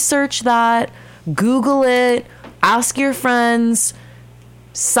 research that, Google it, ask your friends,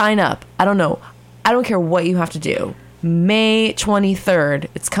 sign up. I don't know. I don't care what you have to do. May 23rd.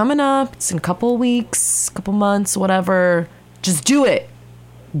 It's coming up. It's in a couple weeks, couple months, whatever. Just do it.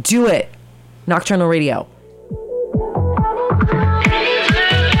 Do it. Knokternal Radio.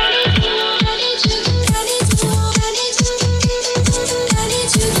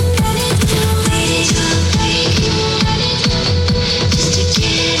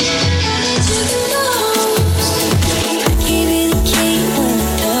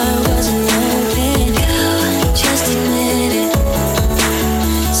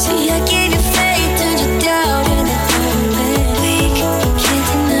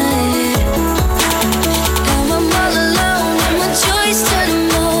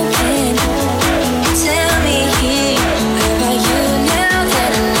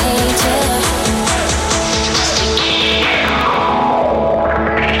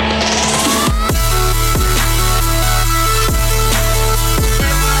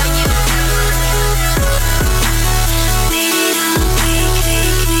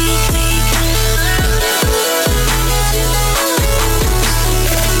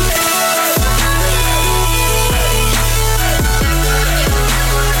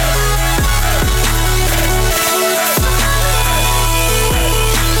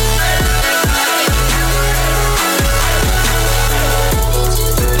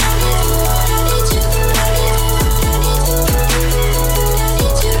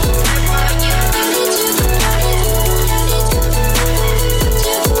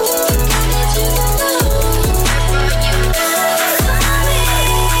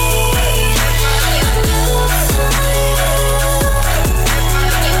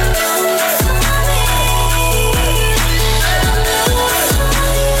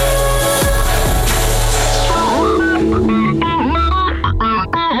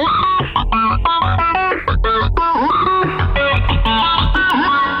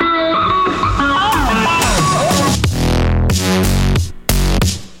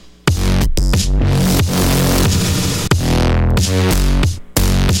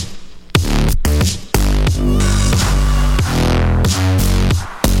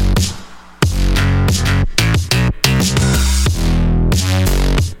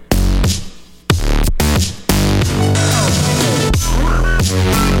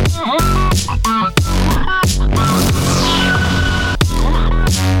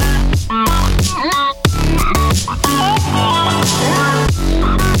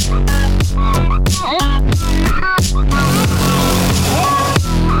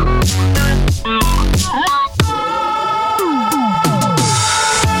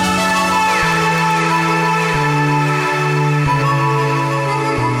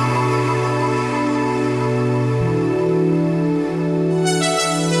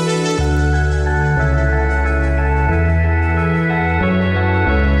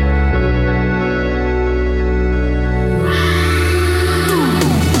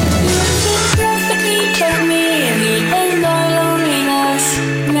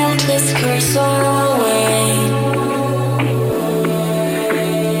 this curse away.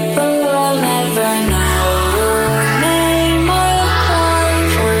 But I'll never know your name. I'll cry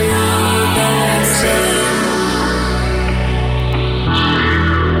for you the same.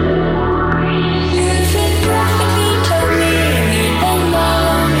 You've been practically told me you've been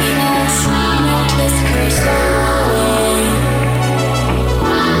loneliness. Melt this curse away.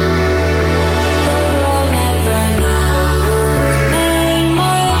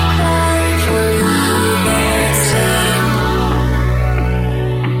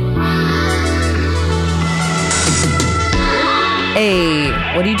 Hey,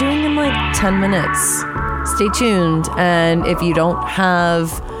 what are you doing in like 10 minutes? Stay tuned. And if you don't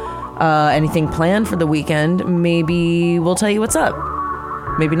have anything planned for the weekend, maybe we'll tell you what's up.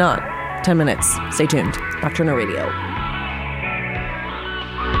 Maybe not. 10 minutes. Stay tuned. Knokternal Radio.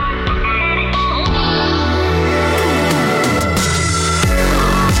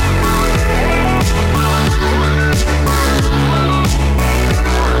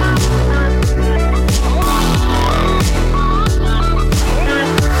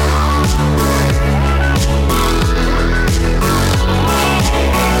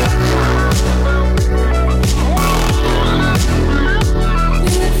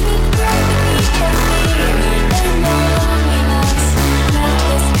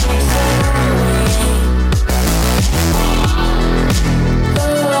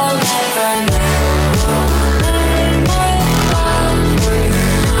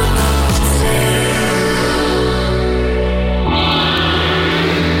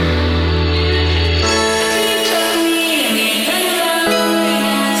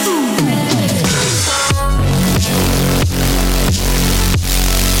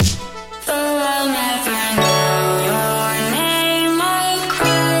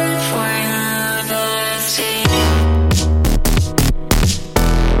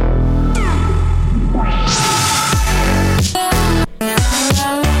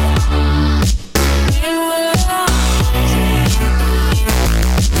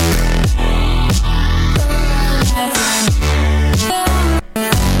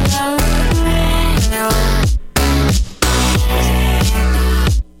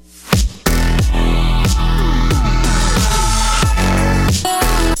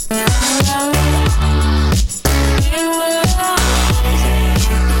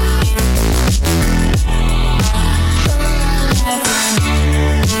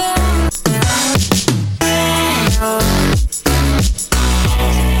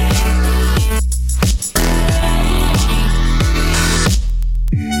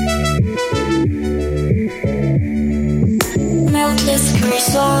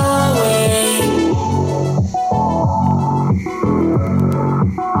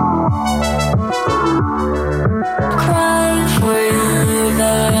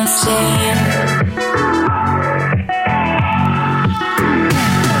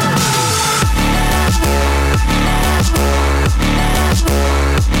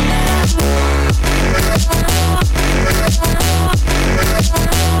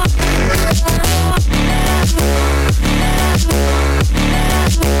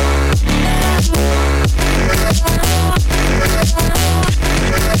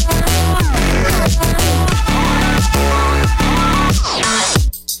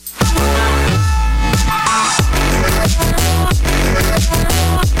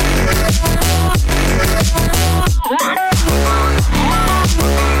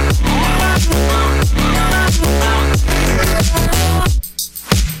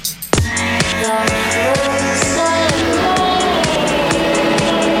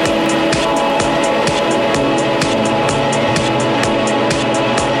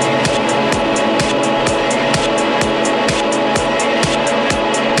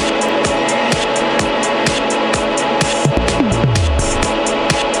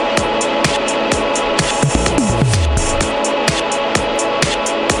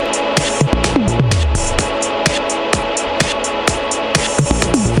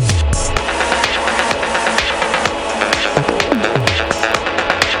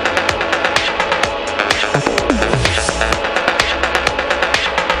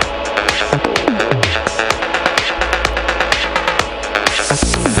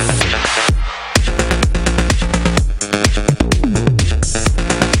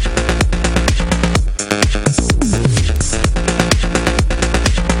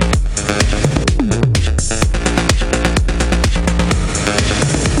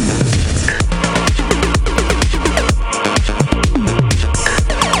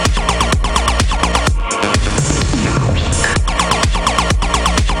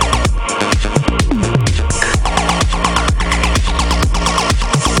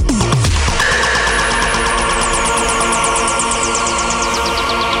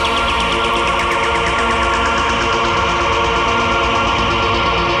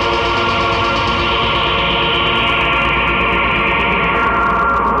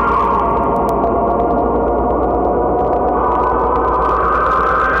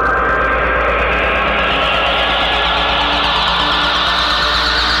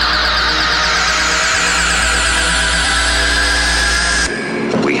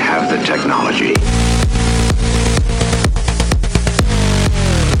 technology.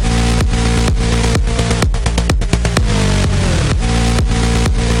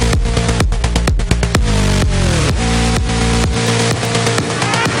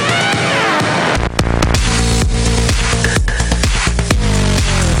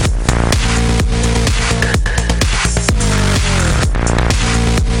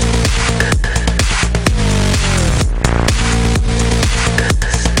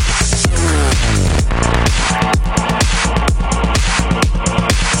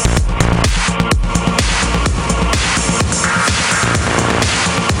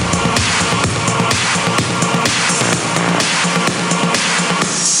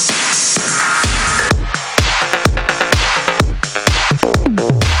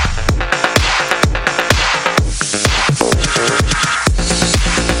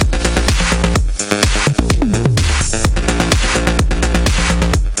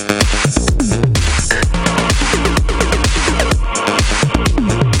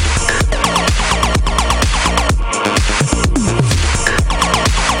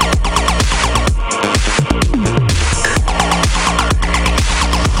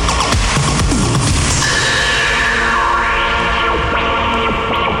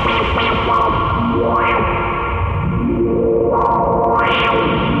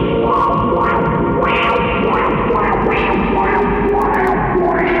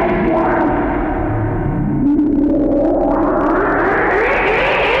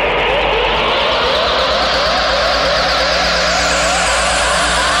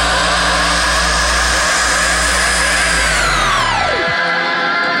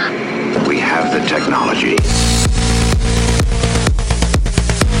 Technology.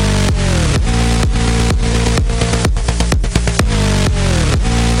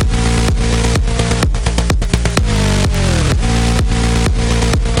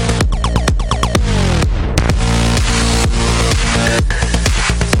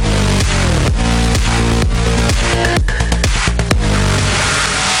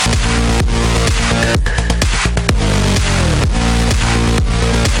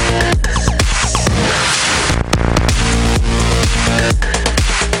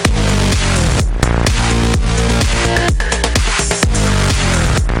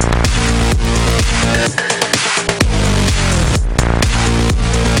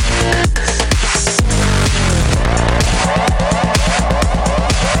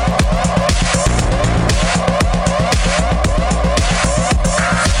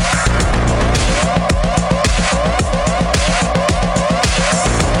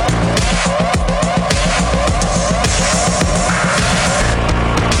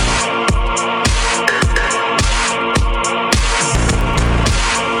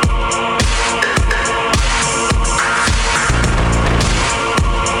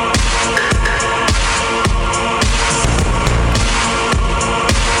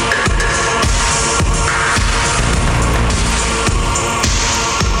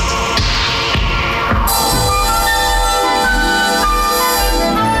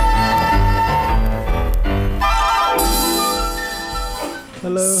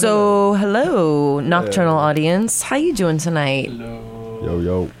 Nocturnal audience, how you doing tonight?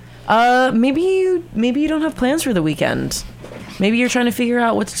 Yo. Maybe you don't have plans for the weekend. Maybe you're trying to figure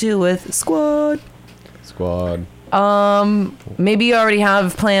out what to do with squad. Maybe you already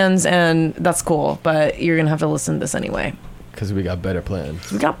have plans and that's cool, but you're gonna have to listen to this anyway. Because we got better plans.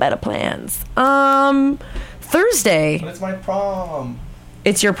 Thursday. But it's my prom.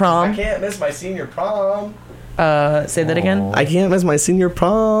 It's your prom? I can't miss my senior prom. Say that again? I can't miss my senior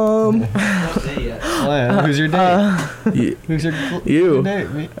prom. Who's your date? Who's your date?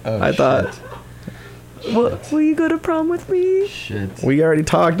 Me? I thought. Will you go to prom with me? Shit. We already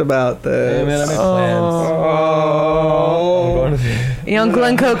talked about this. Hey, man, I made plans. Young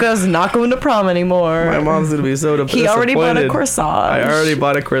Glenn Coco's not going to prom anymore. My mom's going to be so disappointed. He already bought a corsage. I already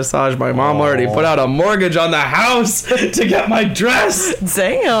bought a corsage. My mom already put out a mortgage on the house to get my dress.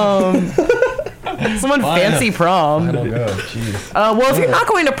 Damn. Someone fancy prom. I don't go. Jeez. Well, if you're not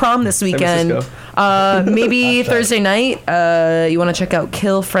going to prom this weekend, maybe Thursday night, you want to check out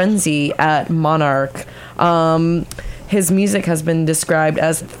Kill Frenzy at Monarch. His music has been described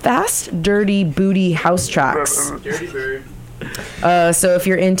as fast, dirty, booty house tracks. Dirty bird. So if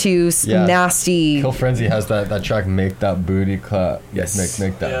you're into nasty, Kill Frenzy has that track "Make That Booty Clap." Yes.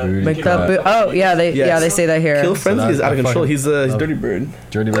 Make that booty. make clap. that oh yeah, they say that here. Kill Frenzy is out of control. He's fucking- Dirty Bird.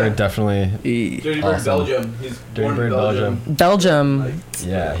 Dirty Bird definitely. Dirty Bird, Belgium. He's Dirty Bird Belgium. Belgium.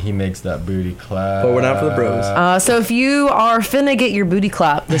 Yeah, he makes that booty clap. But we're not for the bros. So if you are finna get your booty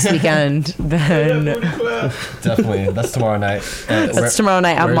clap this weekend, then Definitely. That's tomorrow night. that's tomorrow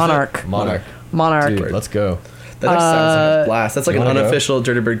night at where is it? Monarch. Monarch. Dude, Monarch. let's go. That actually sounds like a blast. That's like you an wanna go? unofficial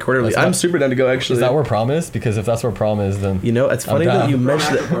Dirty Bird quarterly. I'm super down to go, actually. Is that where prom is? Because if that's where prom is, then You know, it's funny that you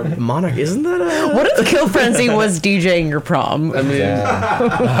mentioned that. Monarch, isn't that a... What if Kill Frenzy was DJing your prom? I mean,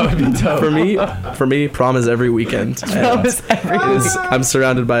 that would be dope. for me, prom is every weekend. Prom is every weekend. I'm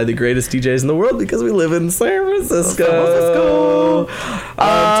surrounded by the greatest DJs in the world because we live in San Francisco.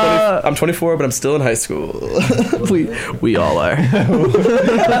 I'm 24, but I'm still in high school. we all are.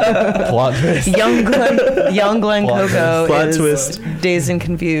 Plot twist. Young Glenn Coco Plot is twist. dazed and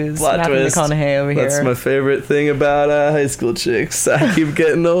confused. Plot Matthew twist. McConaughey over That's here. my favorite thing about high school chicks. I keep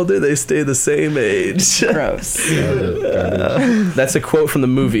getting older, they stay the same age. Gross. That's a quote from the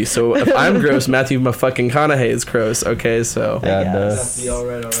movie. So if I'm gross, Matthew McConaughey is gross. Okay, so I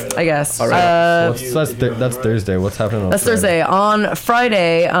guess. All right. That's Thursday. What's happening on That's Friday? Thursday. On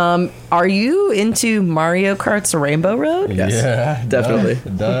Friday, are you into Mario Kart's Rainbow Road? Yes. Yeah, Definitely.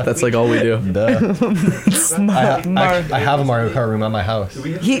 Duh. That's like all we do. Duh. I have a Mario Kart room at my house.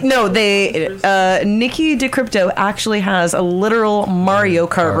 Nikki DeCrypto actually has a literal Mario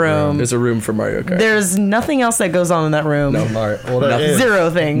Kart room. There's a room for Mario Kart. There's nothing else that goes on in that room. No. Well, there is. Zero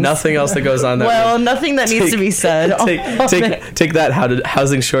things. Nothing else that goes on there. Well, nothing that needs to be said. Take that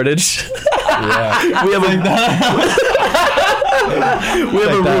housing shortage. Yeah. we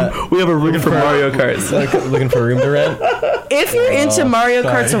have a room for Mario Karts. Looking for a room to rent. If you're into Mario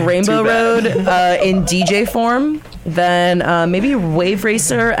Kart's Rainbow Road in DJ form, then maybe Wave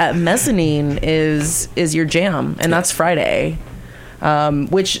Racer at Mezzanine is your jam, and that's Friday.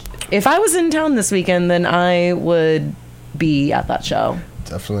 Which, if I was in town this weekend, then I would be at that show.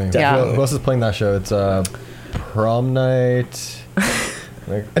 Definitely. Yeah. Who else is playing that show? It's prom night.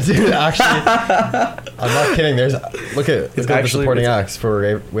 Dude, actually, I'm not kidding. Look at the supporting acts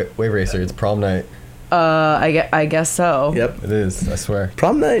for Wave Racer. It's prom night. I guess so. Yep, it is. I swear.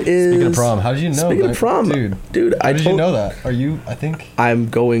 Prom night is. Speaking of prom, how did you know? Speaking of prom, dude, how did you know that? Are you? I think I'm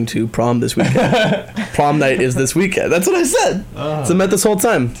going to prom this weekend. Prom night is this weekend. That's what I said. So I meant this whole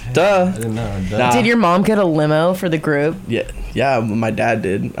time. Duh. I didn't know. Nah. Did your mom get a limo for the group? Yeah. My dad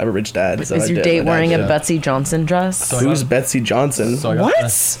did. I have a rich dad. So Is your date wearing a Betsy Johnson dress? Who's Betsy Johnson?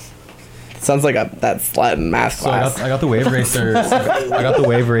 What? Sounds like that Latin math class. I got the Wave Racer. I got the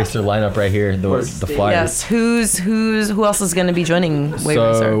Wave Racer lineup right here. The flyers. Yes. Who else is going to be joining Wave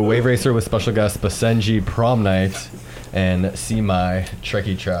Racer? So Wave Racer with special guest Basenji Prom Night and See My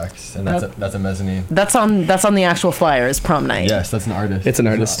Trekkie Tracks, and that's a mezzanine. That's on the actual flyers. Prom night. Yes, that's an artist. It's an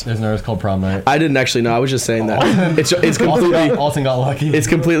artist. There's an artist called Prom Night. I didn't actually know. I was just saying that. It's completely. Alton got lucky. It's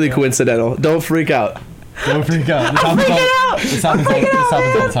completely coincidental. Don't freak out. Don't freak out. This happens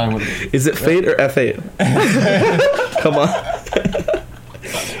all the time. Is it fate or F8? Come on.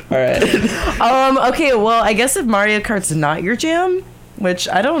 All right. Okay. Well, I guess if Mario Kart's not your jam, which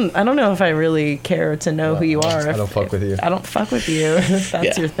I don't know if I really care to know who you are. I don't fuck with you. I don't fuck with you. If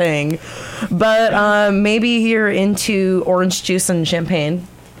that's your thing. But maybe you're into orange juice and champagne.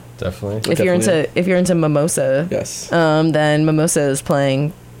 Definitely. If you're into mimosa, yes. Then Mimosa is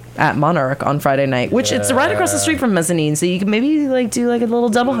playing at Monarch on Friday night, which it's right across the street from Mezzanine, so you can maybe do a little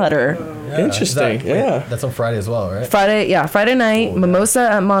double header. Interesting. That's on Friday as well, right? Friday night,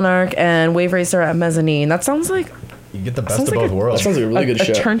 Mimosa at Monarch and Wave Racer at Mezzanine. That sounds like you get the best of both worlds. That sounds like a really good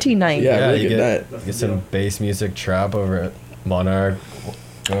show. A turnty night. Yeah, really good night. Get some bass music trap over at Monarch.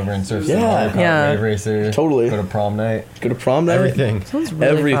 Go over and surf some Wave Racer. Totally. Go to prom night. Everything. Sounds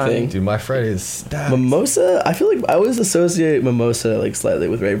really Everything. fun. Dude, my Friday is stacked. Mimosa, I feel like I always associate Mimosa slightly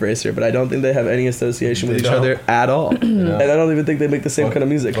with Wave Racer, but I don't think they have any association with each other at all. And I don't even think they make the same kind of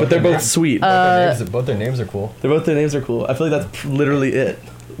music. But they're both sweet. Both their names are cool. Both their names are cool. I feel like that's literally it.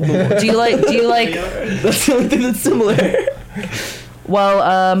 Do you like That's the only thing that's similar.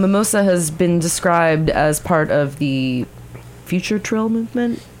 Well, Mimosa has been described as part of the Future Trill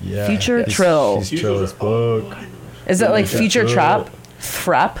movement. Yeah. Future Trill. He's trill as fuck. Is that like Future Trap?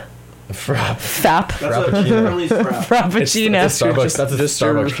 Frap? Fap? Frappuccino. That's a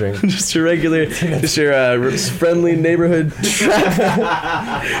Starbucks drink. Just your regular, just your friendly neighborhood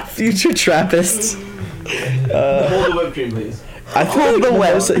future Trappist. Hold the whipped cream, please. I feel like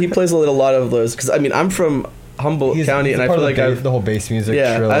Mimosa, he plays a lot of those because I mean I'm from Humboldt County, and I part feel of like I've the whole bass music.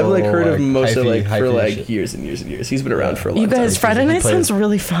 I've like heard of Mimosa hyphy- for hyphy like shit. years and years and years. He's been around for a long You guys, time. Friday night plays- sounds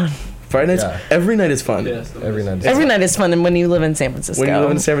really fun. Friday nights, every night is fun. Every night. Every night is fun, and when you live in San Francisco. When you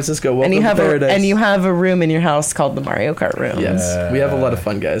live in San Francisco, welcome and you have to paradise. you have a room in your house called the Mario Kart room. Yes, we have a lot of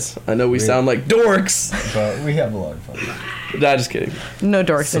fun, guys. I know we sound like dorks, but we have a lot of fun. Nah, just kidding. No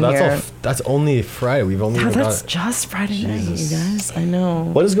dorks So in that's here. all. That's only Friday. We've only. Yeah, got that's just Friday night, you guys. I know.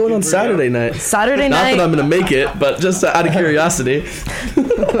 What is going on Saturday night? Saturday Not night. that I'm gonna make it, but just out of curiosity.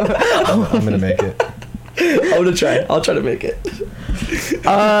 I'm gonna make it. I'm gonna try. I'll try to make it.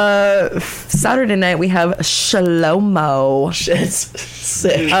 Saturday night we have Shlomo. Shit's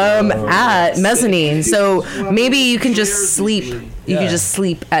sick. At Mezzanine. So maybe you can just sleep. You can just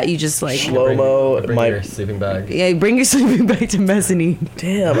sleep at. You just like. Shlomo, Bring my your sleeping bag. Yeah, bring your sleeping bag to Mezzanine.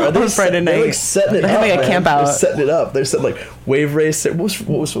 damn. Are they On Friday night. They're like setting it They're up. having a man. camp out. They're setting it up. They're setting like Wave Racer. What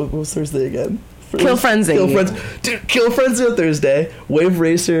was Thursday again? Kill Frenzy. Kill Frenzy. Dude, Kill Frenzy on Thursday. Wave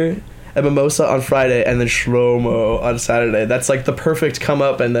Racer and Mimosa on Friday, and then Shlomo on Saturday. That's like the perfect come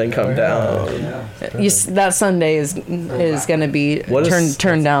up and then come down. That Sunday is gonna be What is-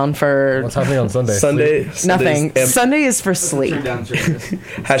 turned down for What's happening on Sunday? Sunday. nothing. Sunday's Sunday is for sleep.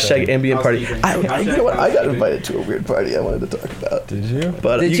 hashtag ambient party. You know what? I got invited to a weird party I wanted to talk about. Did you?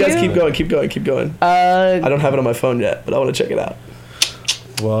 But Did you guys you? keep going. I don't have it on my phone yet, but I want to check it out.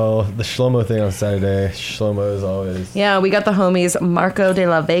 Well, the Shlomo thing on Saturday. Shlomo is always. Yeah, we got the homies Marco de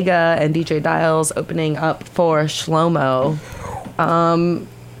la Vega and DJ Dials opening up for Shlomo.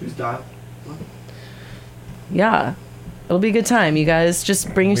 Who's Dial? Yeah, it'll be a good time. You guys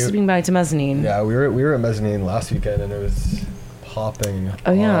just bring your sleeping bag to Mezzanine. Yeah, we were at Mezzanine last weekend and it was popping.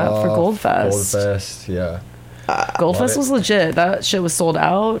 Oh, yeah, for off. Goldfest. Goldfest, yeah. Goldfest was legit. That shit was sold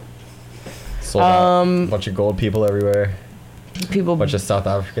out. Sold out. A bunch of gold people everywhere. People, Bunch of South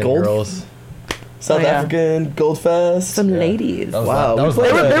African Gold? girls. South yeah. African Goldfest. some ladies. That was Wow, that was we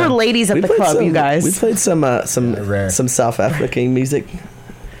There played were, there were ladies at We the played club, some- you guys. We played some rare. some South African music.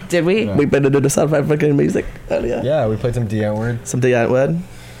 Did we? Yeah. We played a bit of South African music earlier. Yeah, we played some D Antwoord. Something I word.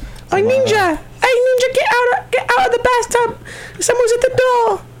 Hey ninja! Hey ninja! Get out of the bathtub! Someone's at the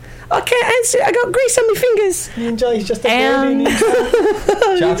door! I can't answer. I got grease on my fingers. Ninja, he's just a And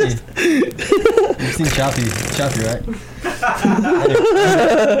Chappie. You've seen Chappie, right?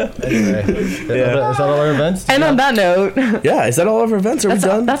 Anyway. Is that all our events? and on that note, Yeah, is that all of our events? Are we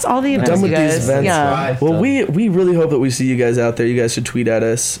done? that's all the events, done with you guys. these events. Yeah. Well, we really hope that we see you guys out there. You guys should tweet at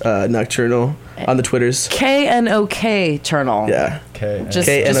us, Nocturnal, on the Twitters. KNOK Turnal. Yeah, Okay.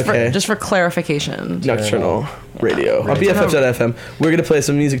 Just for clarification. Nocturnal Radio on BFF.FM. We're gonna play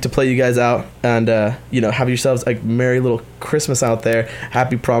some music to play you guys out, and have yourselves a merry little Christmas out there.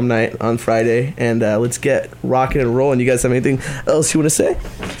 Happy prom night on Friday, and let's get rocking and rolling. You guys have anything else you want to say?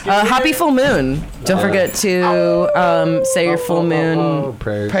 Happy full moon. Don't forget to say your full moon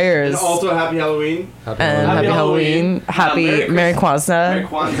prayers. And also, happy Halloween. And happy Halloween. Happy Merry Kwanzaa. Merry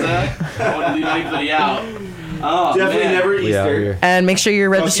Kwanzaa. I want to leave anybody out. Oh, Definitely man. never We out Easter. here. And make sure you're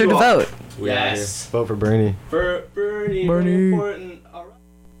registered to you all. vote. We out here. Yes. Vote for Bernie. For Bernie. Very important. All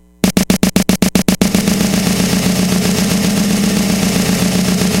right.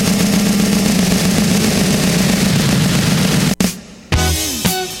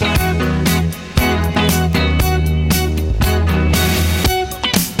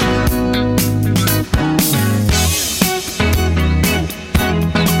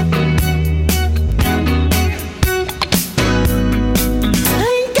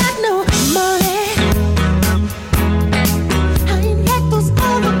 I ain't got no money. I ain't got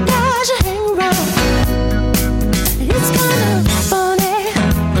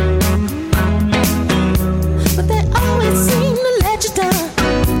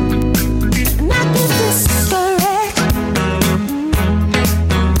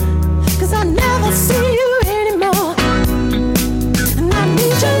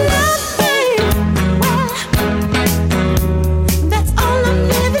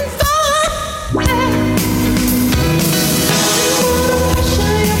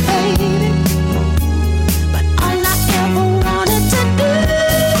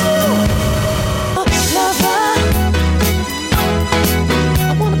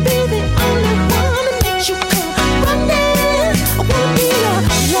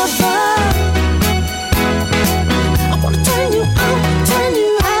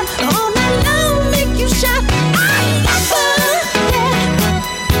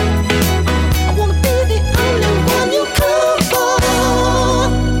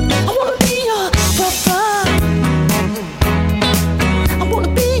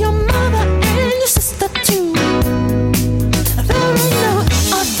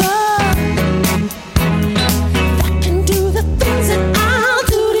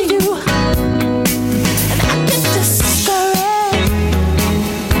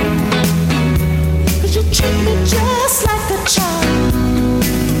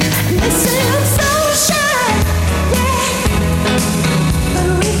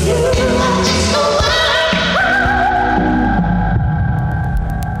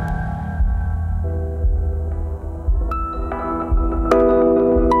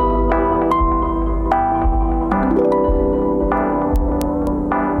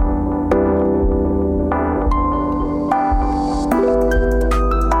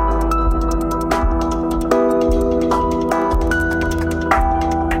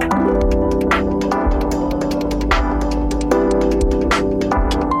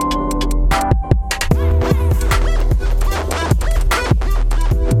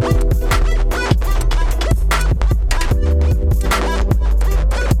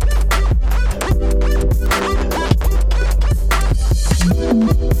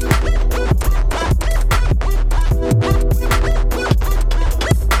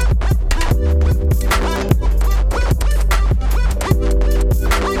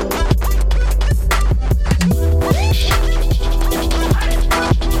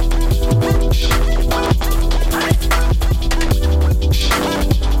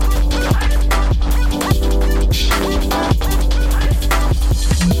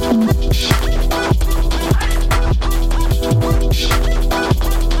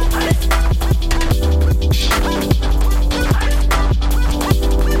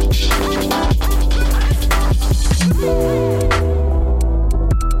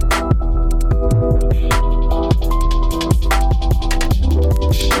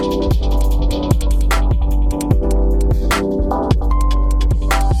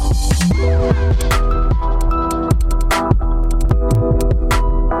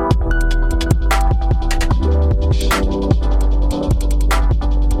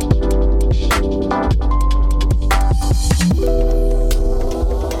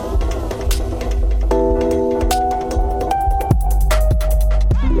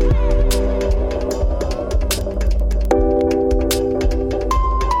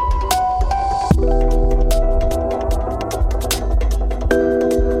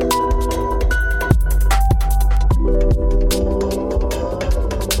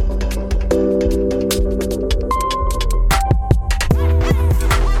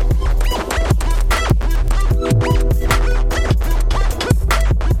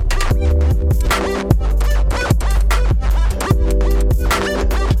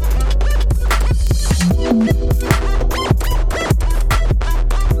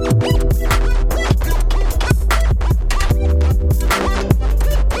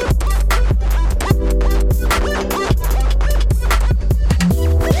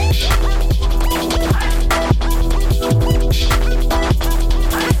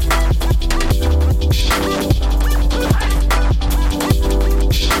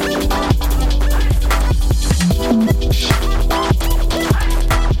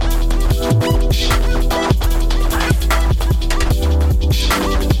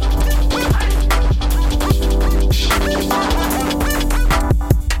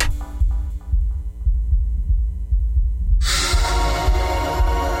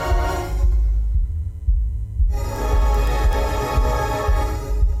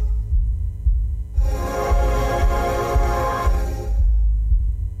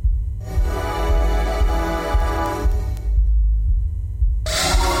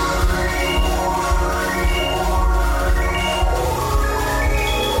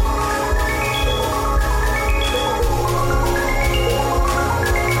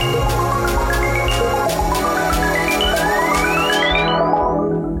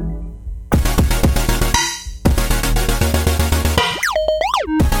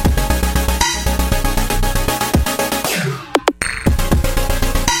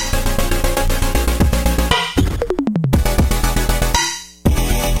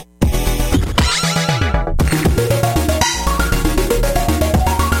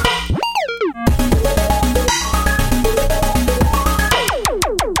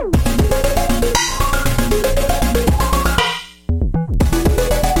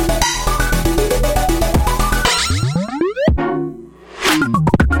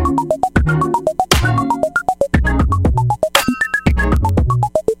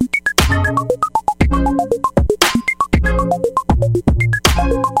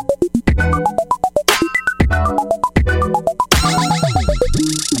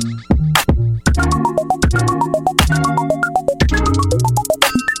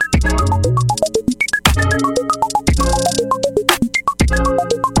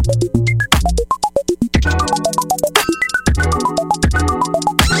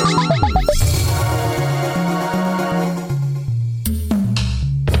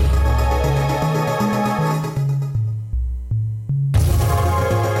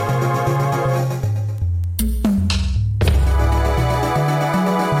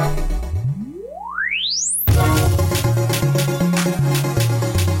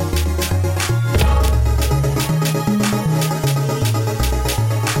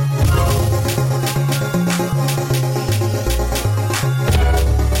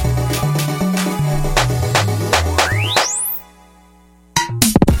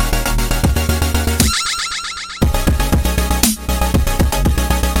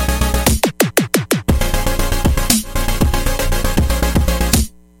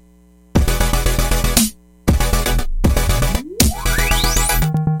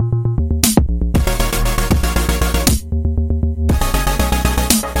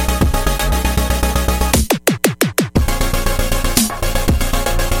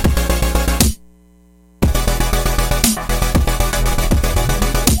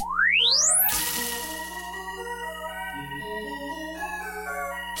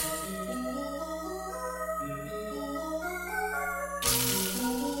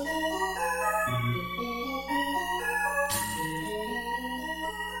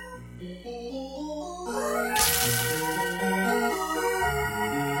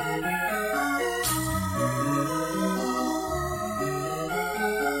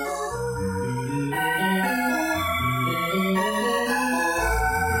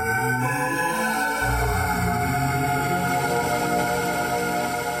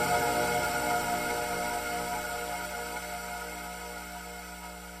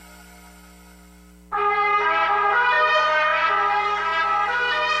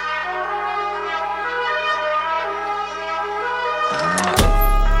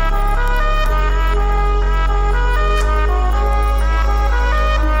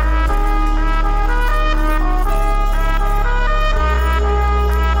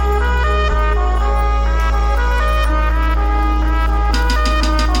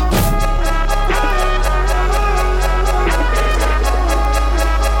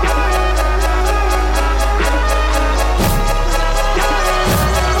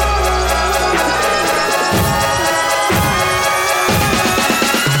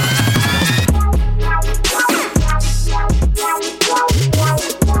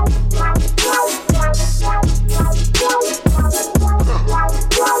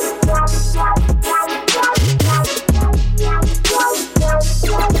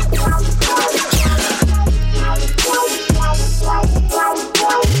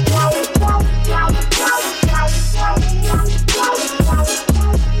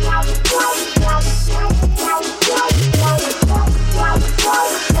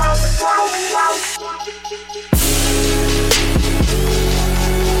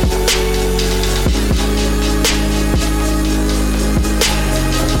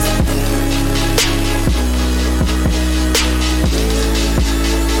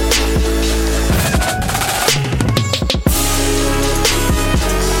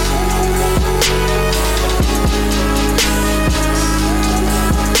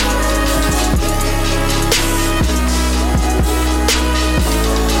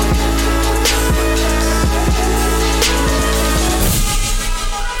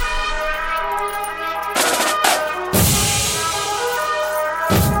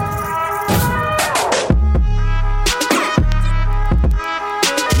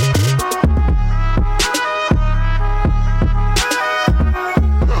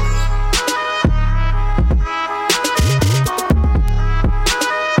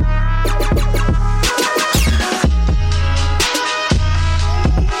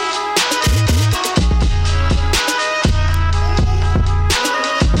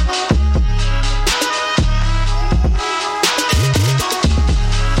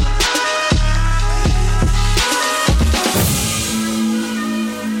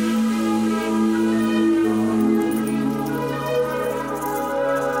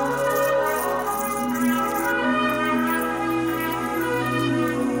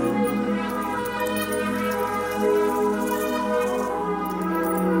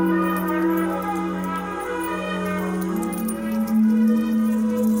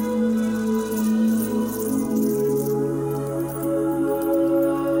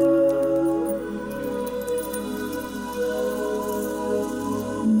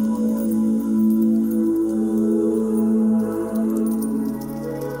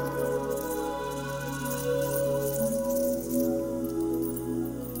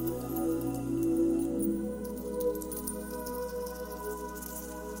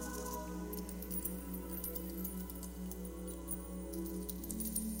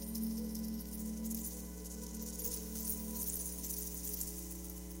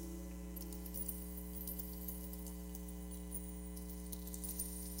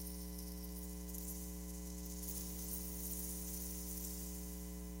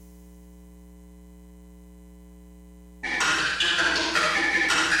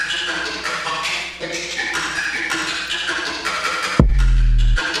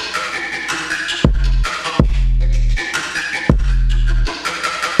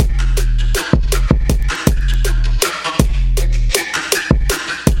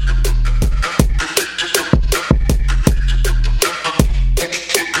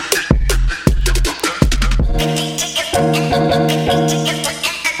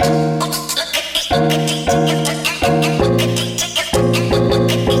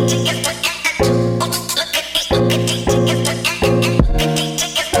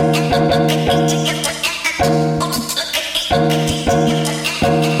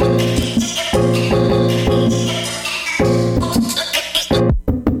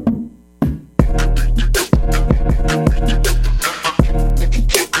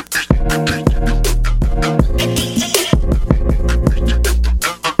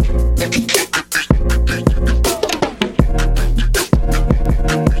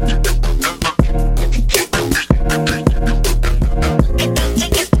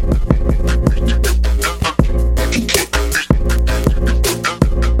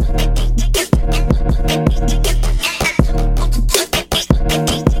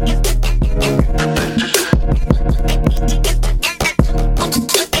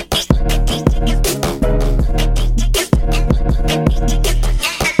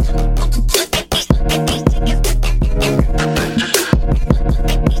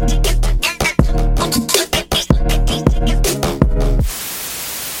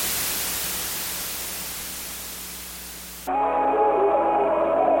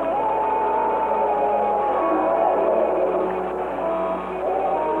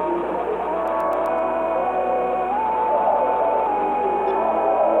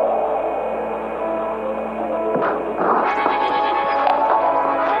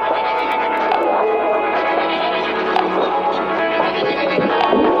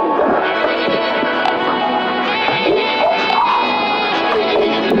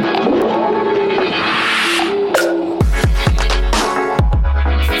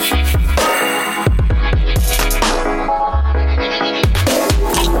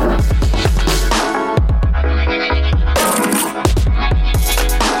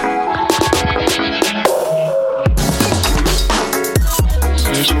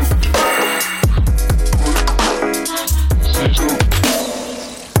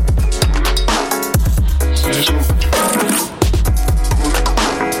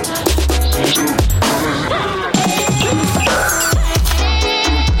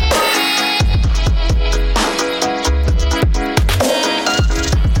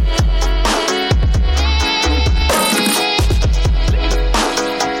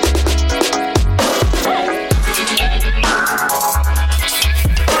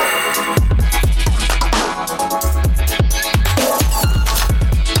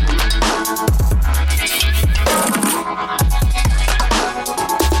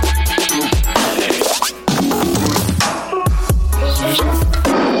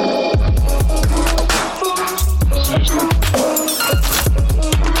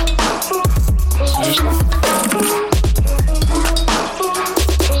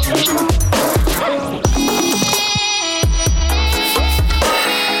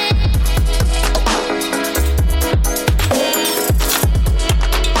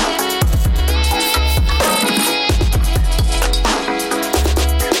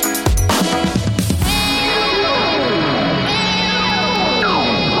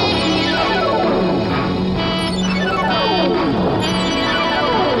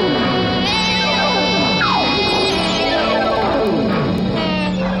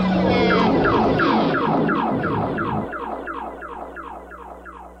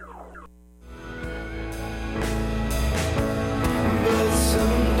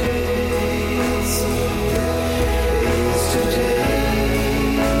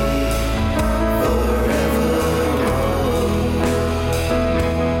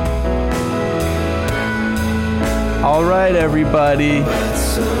All right, everybody.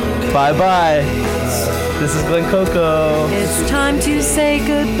 Bye-bye. This is Glenn Coco. It's time to say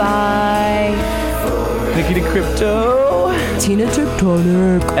goodbye. Nikki the Crypto. Tina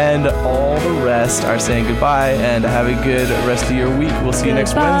Tectonic. And all the rest are saying goodbye and have a good rest of your week. We'll see you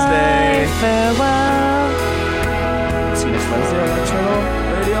next Wednesday. Farewell. See you next Wednesday on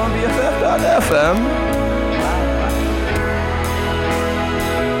Knokternal Radio on BFF.FM.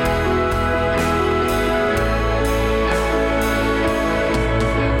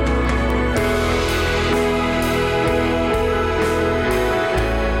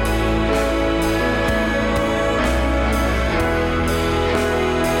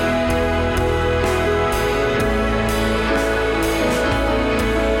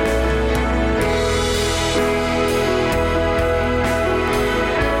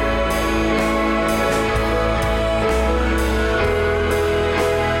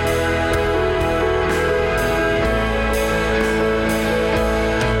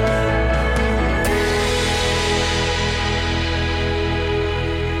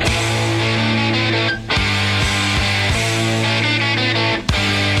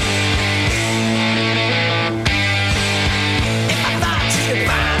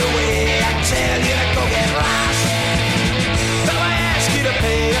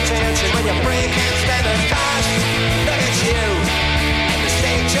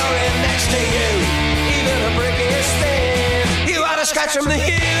 Scratch from the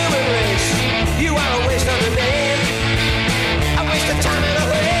human